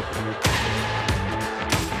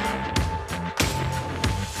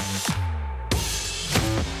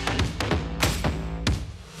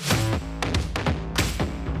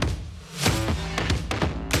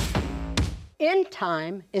 End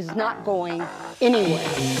time is not going anywhere.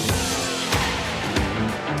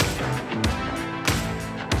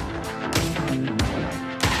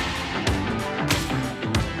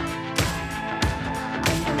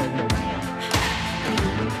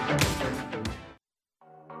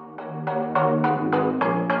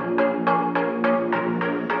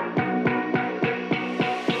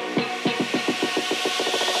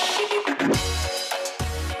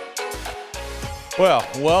 Well,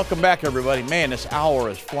 welcome back, everybody. Man, this hour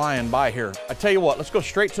is flying by here. I tell you what, let's go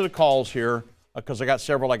straight to the calls here because I got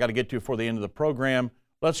several I got to get to before the end of the program.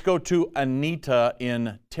 Let's go to Anita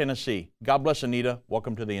in Tennessee. God bless, Anita.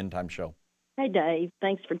 Welcome to the End Time Show. Hey, Dave.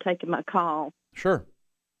 Thanks for taking my call. Sure.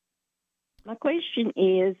 My question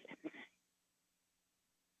is,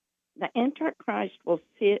 the Antichrist will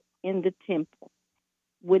sit in the temple.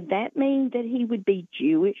 Would that mean that he would be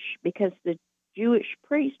Jewish? Because the Jewish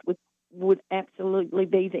priest would absolutely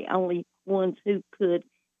be the only ones who could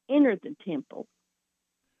enter the temple.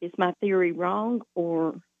 Is my theory wrong,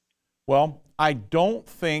 or? Well, I don't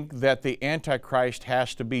think that the Antichrist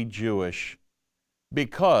has to be Jewish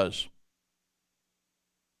because,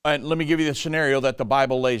 and let me give you the scenario that the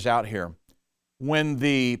Bible lays out here. When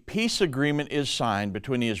the peace agreement is signed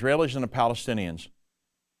between the Israelis and the Palestinians,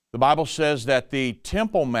 the Bible says that the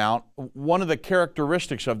Temple Mount, one of the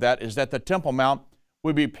characteristics of that is that the Temple Mount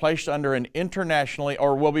will be placed under an internationally,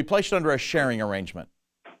 or will be placed under a sharing arrangement.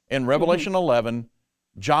 In Revelation 11,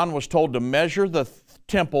 John was told to measure the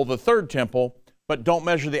temple, the third temple, but don't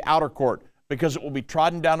measure the outer court because it will be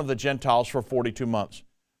trodden down of the Gentiles for 42 months.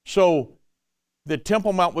 So the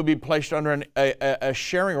Temple Mount would be placed under a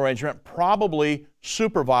sharing arrangement, probably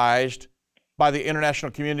supervised by the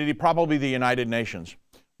international community, probably the United Nations.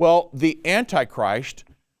 Well, the Antichrist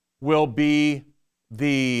will be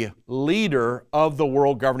the leader of the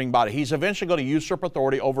world governing body. He's eventually going to usurp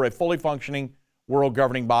authority over a fully functioning world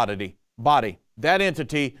governing body. That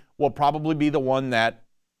entity will probably be the one that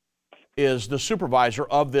is the supervisor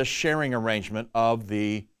of this sharing arrangement of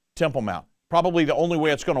the Temple Mount. Probably the only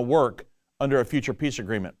way it's going to work under a future peace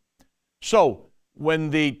agreement. So when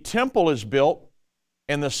the temple is built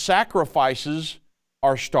and the sacrifices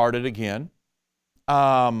are started again,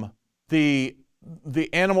 the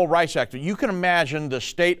Animal Rights Act, you can imagine the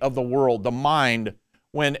state of the world, the mind,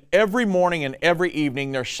 when every morning and every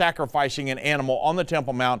evening they're sacrificing an animal on the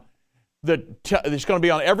Temple Mount. It's going to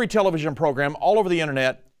be on every television program all over the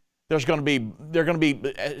internet. They're going to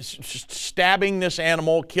be stabbing this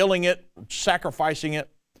animal, killing it, sacrificing it.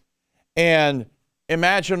 And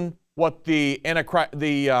imagine what the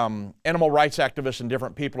animal rights activists and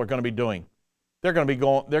different people are going to be doing. They're going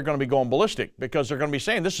to be going ballistic because they're going to be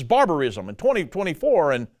saying this is barbarism in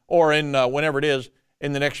 2024 or in whenever it is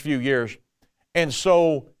in the next few years. And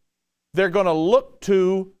so they're going to look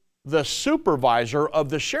to the supervisor of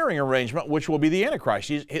the sharing arrangement, which will be the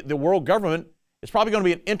Antichrist. The world government is probably going to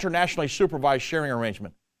be an internationally supervised sharing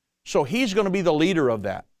arrangement. So he's going to be the leader of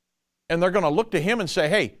that. And they're going to look to him and say,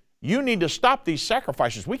 hey, you need to stop these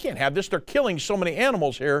sacrifices. We can't have this. They're killing so many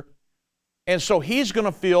animals here. And so he's going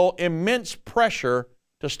to feel immense pressure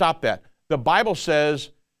to stop that. The Bible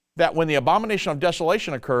says that when the abomination of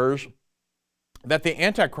desolation occurs, that the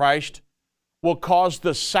Antichrist will cause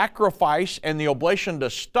the sacrifice and the oblation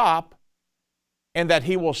to stop, and that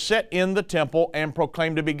he will sit in the temple and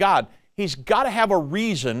proclaim to be God. He's got to have a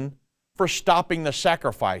reason for stopping the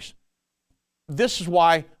sacrifice. This is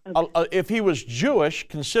why, if he was Jewish,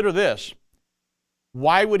 consider this.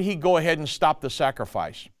 Why would he go ahead and stop the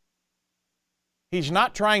sacrifice? He's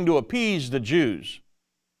not trying to appease the Jews.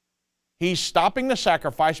 He's stopping the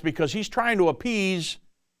sacrifice because he's trying to appease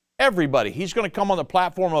everybody. He's going to come on the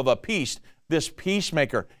platform of a peace, this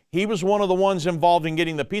peacemaker. He was one of the ones involved in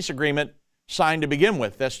getting the peace agreement signed to begin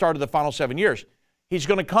with. That started the final 7 years. He's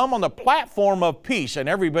going to come on the platform of peace, and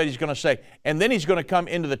everybody's going to say, and then he's going to come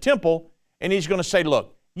into the temple, and he's going to say,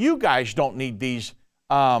 look, you guys don't need these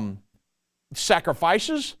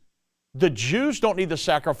sacrifices. The Jews don't need the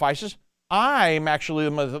sacrifices. I'm actually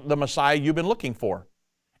the Messiah you've been looking for.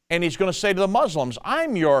 And he's going to say to the Muslims,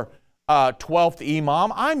 I'm your 12th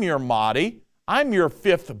Imam. I'm your Mahdi. I'm your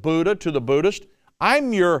 5th Buddha to the Buddhist.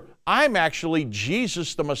 I'm actually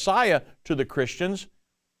Jesus the Messiah to the Christians.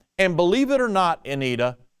 And believe it or not,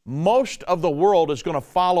 Anita, most of the world is going to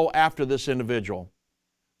follow after this individual.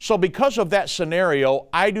 So because of that scenario,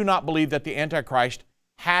 I do not believe that the Antichrist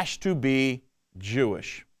has to be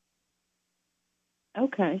Jewish.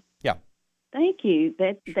 Okay. Yeah. Thank you.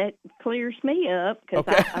 That clears me up because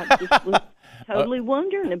I just was totally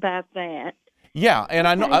wondering about that. Yeah, and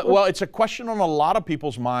I know, well, it's a question on a lot of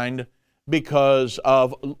people's mind because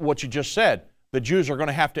of what you just said. The Jews are going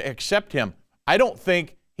to have to accept him. I don't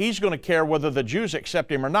think he's going to care whether the Jews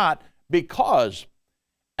accept him or not, because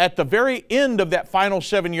at the very end of that final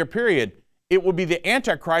 7-year period, it will be the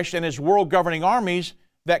Antichrist and his world governing armies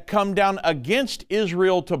that come down against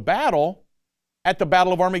Israel to battle at the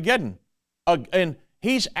Battle of Armageddon. And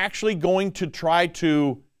he's actually going to try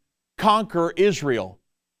to conquer Israel.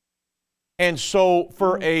 And so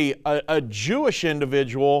for a Jewish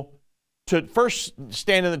individual to first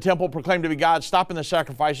stand in the temple, proclaim to be God, stop in the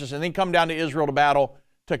sacrifices, and then come down to Israel to battle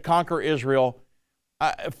to conquer Israel,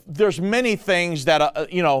 there's many things that,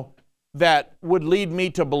 that would lead me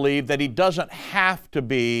to believe that he doesn't have to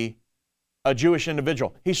be a Jewish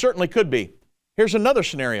individual. He certainly could be. Here's another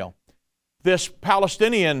scenario. This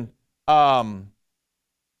Palestinian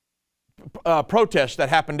protest that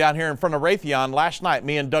happened down here in front of Raytheon last night,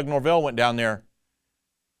 me and Doug Norvell went down there.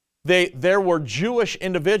 There were Jewish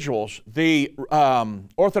individuals, the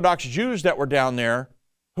Orthodox Jews that were down there,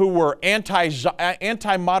 who were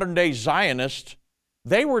anti-modern day Zionists,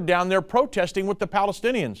 They were down there protesting with the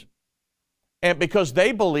Palestinians. And because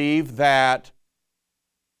they believe that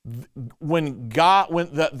the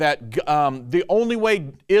only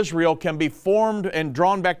way Israel can be formed and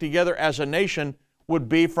drawn back together as a nation would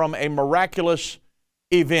be from a miraculous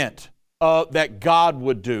event that God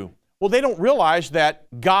would do. Well, they don't realize that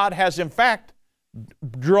God has, in fact,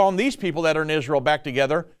 drawn these people that are in Israel back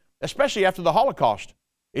together, especially after the Holocaust.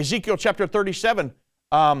 Ezekiel chapter 37,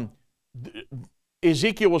 God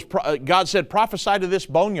said, prophesy to this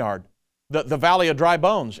boneyard, the valley of dry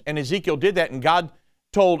bones. And Ezekiel did that, and God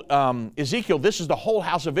told Ezekiel, this is the whole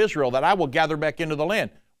house of Israel that I will gather back into the land.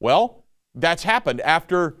 Well, that's happened.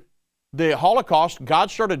 After the Holocaust,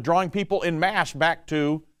 God started drawing people in mass back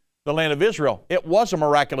to the land of Israel. It was a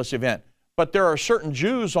miraculous event. But there are certain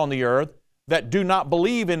Jews on the earth that do not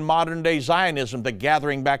believe in modern-day Zionism, the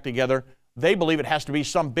gathering back together. They believe it has to be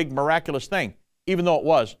some big miraculous thing, even though it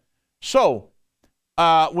was. So,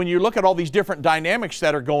 when you look at all these different dynamics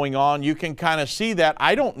that are going on, you can kind of see that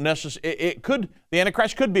I don't necessarily, the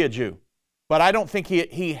Antichrist could be a Jew, but I don't think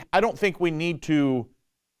I don't think we need to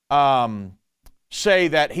say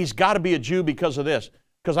that he's got to be a Jew because of this,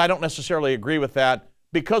 because I don't necessarily agree with that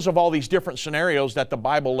because of all these different scenarios that the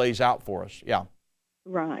Bible lays out for us. Yeah.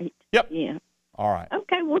 Right. Yep. Yeah. All right.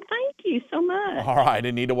 Okay, well, thank you so much. All right,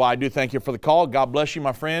 Anita, well, I do thank you for the call. God bless you,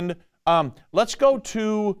 my friend. Let's go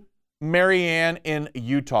to Mary Ann in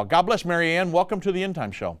Utah. God bless Mary Ann. Welcome to the End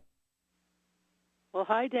Time Show. Well,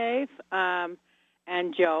 hi, Dave and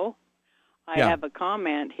Joe. I have a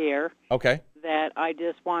comment here. Okay. That I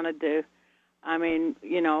just wanted to,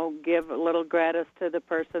 give a little gratis to the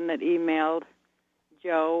person that emailed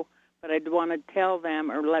Joe, but I'd want to tell them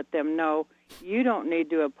or let them know you don't need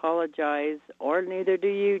to apologize, or neither do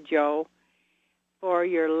you, Joe, for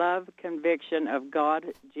your love, conviction of God,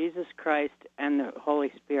 Jesus Christ, and the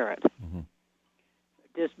Holy Spirit. Mm-hmm.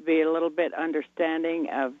 Just be a little bit understanding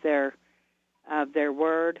of their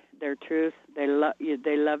word, their truth. They love you.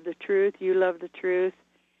 They love the truth. You love the truth,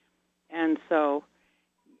 and so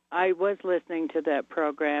I was listening to that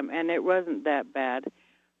program, and it wasn't that bad,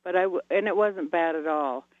 and it wasn't bad at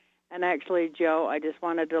all. And actually, Joe, I just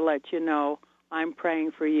wanted to let you know I'm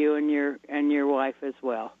praying for you and your wife as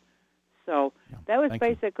well. So that was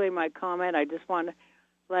basically my comment. I just want to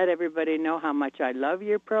let everybody know how much I love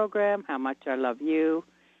your program, how much I love you,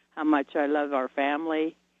 how much I love our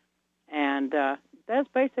family, and that's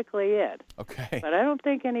basically it. Okay. But I don't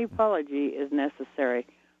think any apology is necessary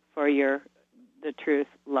for the truth,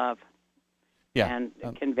 love, and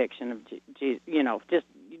conviction of Jesus. Just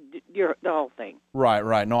the whole thing.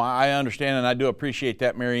 Right. No, I understand, and I do appreciate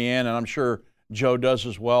that, Mary Ann, and I'm sure Joe does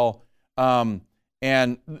as well.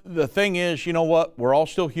 And the thing is, you know what? We're all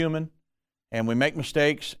still human, and we make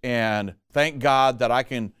mistakes, and thank God that I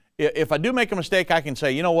can, if I do make a mistake, I can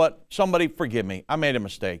say, you know what? Somebody forgive me. I made a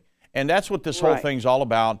mistake. And that's what this whole thing's all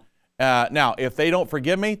about. Now, if they don't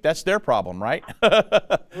forgive me, that's their problem, right?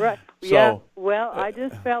 Right. Yeah. Well, I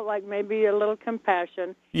just felt like maybe a little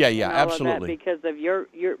compassion. Yeah, Of absolutely. that because of your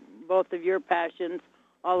both of your passions,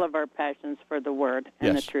 all of our passions for the Word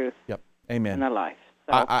and the truth. Yep. Amen. And the life.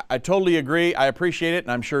 So. I totally agree. I appreciate it,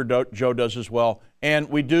 and I'm sure Joe does as well. And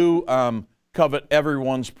we do covet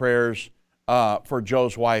everyone's prayers for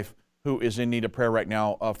Joe's wife, who is in need of prayer right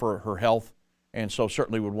now for her health. And so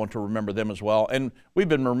certainly would want to remember them as well. And we've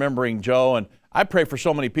been remembering Joe, and I pray for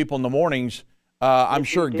so many people in the mornings. I'm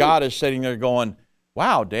sure God is sitting there going,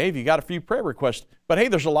 wow, Dave, you got a few prayer requests. But hey,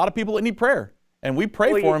 there's a lot of people that need prayer, and we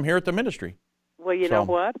pray for them here at the ministry. Well, you know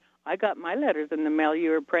what? I got my letters in the mail.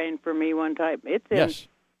 You were praying for me one time. It's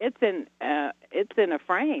in a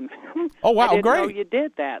frame. Oh, wow, I didn't great. know you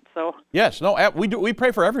did that. So yes, no, we do. We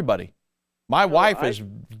pray for everybody. My wife is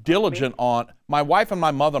diligent on. My wife and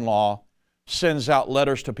my mother-in-law sends out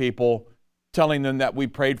letters to people telling them that we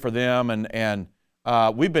prayed for them, and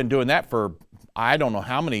we've been doing that for I don't know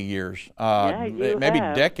how many years, maybe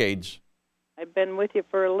decades. I've been with you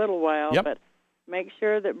for a little while, but make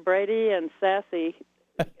sure that Brady and Sassy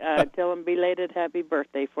tell them belated happy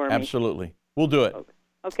birthday for me. Absolutely. We'll do it.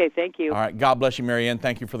 Okay, thank you. All right. God bless you, Mary Ann.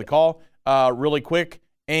 Thank you for the call. Really quick,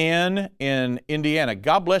 Ann in Indiana.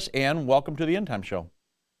 God bless, Ann. Welcome to the End Time Show.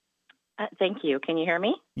 Thank you. Can you hear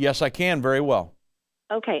me? Yes, I can very well.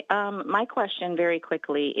 Okay. My question very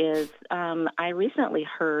quickly is I recently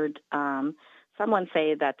heard someone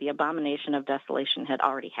say that the abomination of desolation had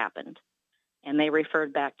already happened. And they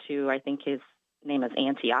referred back to, I think his name is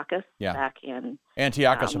Antiochus, back in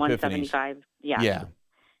Antiochus 175. Epiphanes. Yeah.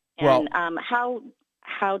 And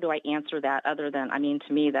how do I answer that other than,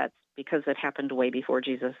 to me, that's because it happened way before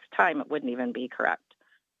Jesus' time, it wouldn't even be correct.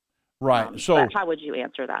 Right. But how would you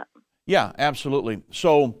answer that? Yeah, absolutely.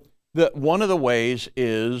 So one of the ways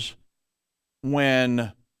is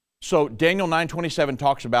so Daniel 9:27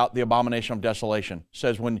 talks about the abomination of desolation.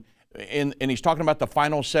 Says and he's talking about the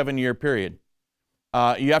final 7-year period.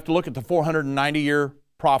 You have to look at the 490-year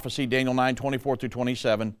prophecy, Daniel 9:24 through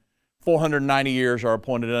 27. 490 years are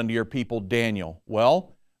appointed unto your people, Daniel.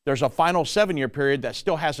 Well, there's a final 7-year period that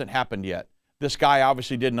still hasn't happened yet. This guy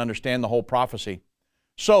obviously didn't understand the whole prophecy.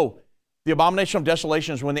 So the abomination of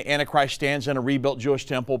desolation is when the Antichrist stands in a rebuilt Jewish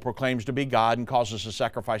temple, proclaims to be God, and causes the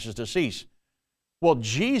sacrifices to cease. Well,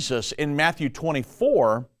 Jesus in Matthew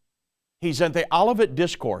 24, he's at the Olivet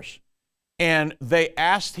Discourse, and they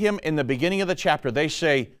asked him in the beginning of the chapter, they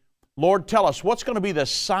say, Lord, tell us, what's going to be the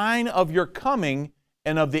sign of your coming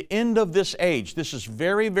and of the end of this age? This is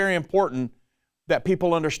very, very important that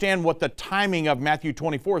people understand what the timing of Matthew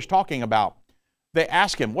 24 is talking about. They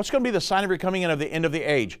ask him, what's going to be the sign of your coming and of the end of the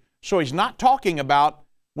age? So he's not talking about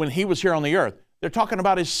when he was here on the earth. They're talking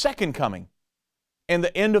about his second coming and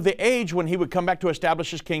the end of the age when he would come back to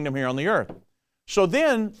establish his kingdom here on the earth. So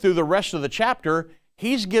then, through the rest of the chapter,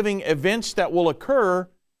 he's giving events that will occur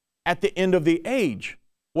at the end of the age,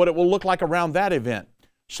 what it will look like around that event.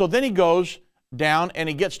 So then he goes down and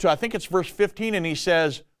he gets to, I think it's verse 15, and he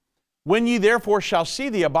says, when ye therefore shall see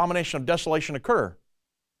the abomination of desolation occur,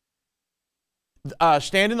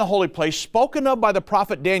 stand in the holy place, spoken of by the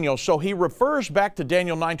prophet Daniel. So he refers back to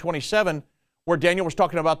Daniel 9:27, where Daniel was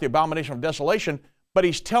talking about the abomination of desolation, but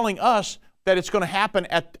he's telling us that it's going to happen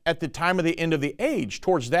at the time of the end of the age,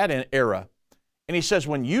 towards that era. And he says,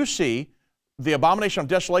 when you see the abomination of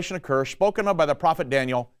desolation occur, spoken of by the prophet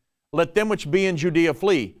Daniel, let them which be in Judea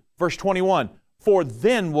flee. Verse 21, for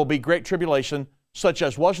then will be great tribulation, such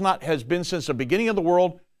as was not, has been since the beginning of the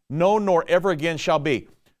world, no, nor ever again shall be.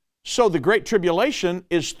 So the great tribulation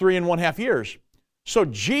is 3.5 years. So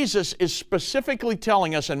Jesus is specifically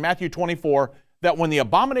telling us in Matthew 24 that when the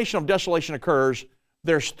abomination of desolation occurs,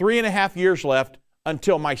 there's 3.5 years left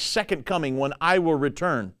until my second coming, when I will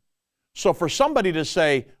return. So for somebody to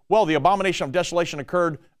say, well, the abomination of desolation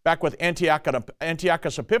occurred back with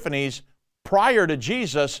Antiochus Epiphanes prior to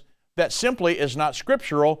Jesus, that simply is not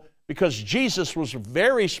scriptural, because Jesus was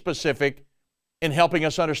very specific in helping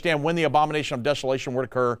us understand when the abomination of desolation would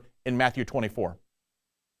occur in Matthew 24.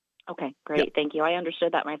 Okay, great. Yep. Thank you. I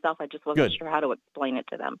understood that myself. I just wasn't sure how to explain it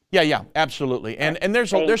to them. Yeah, absolutely. And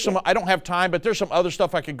there's some, I don't have time, but there's some other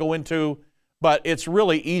stuff I could go into, but it's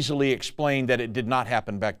really easily explained that it did not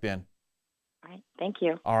happen back then. All right, thank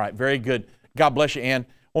you. All right, very good. God bless you, Ann.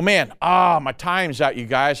 Well, man, my time's out, you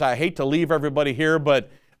guys. I hate to leave everybody here, but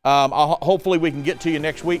hopefully we can get to you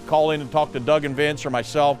next week. Call in and talk to Doug and Vince or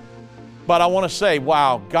myself. But I want to say,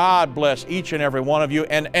 wow, God bless each and every one of you.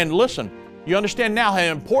 And listen, you understand now how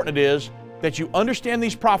important it is that you understand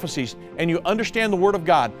these prophecies and you understand the Word of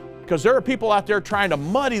God, because there are people out there trying to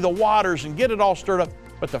muddy the waters and get it all stirred up.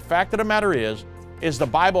 But the fact of the matter is the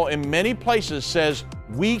Bible in many places says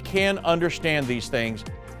we can understand these things.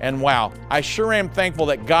 And wow, I sure am thankful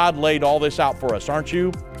that God laid all this out for us, aren't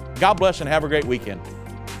you? God bless and have a great weekend.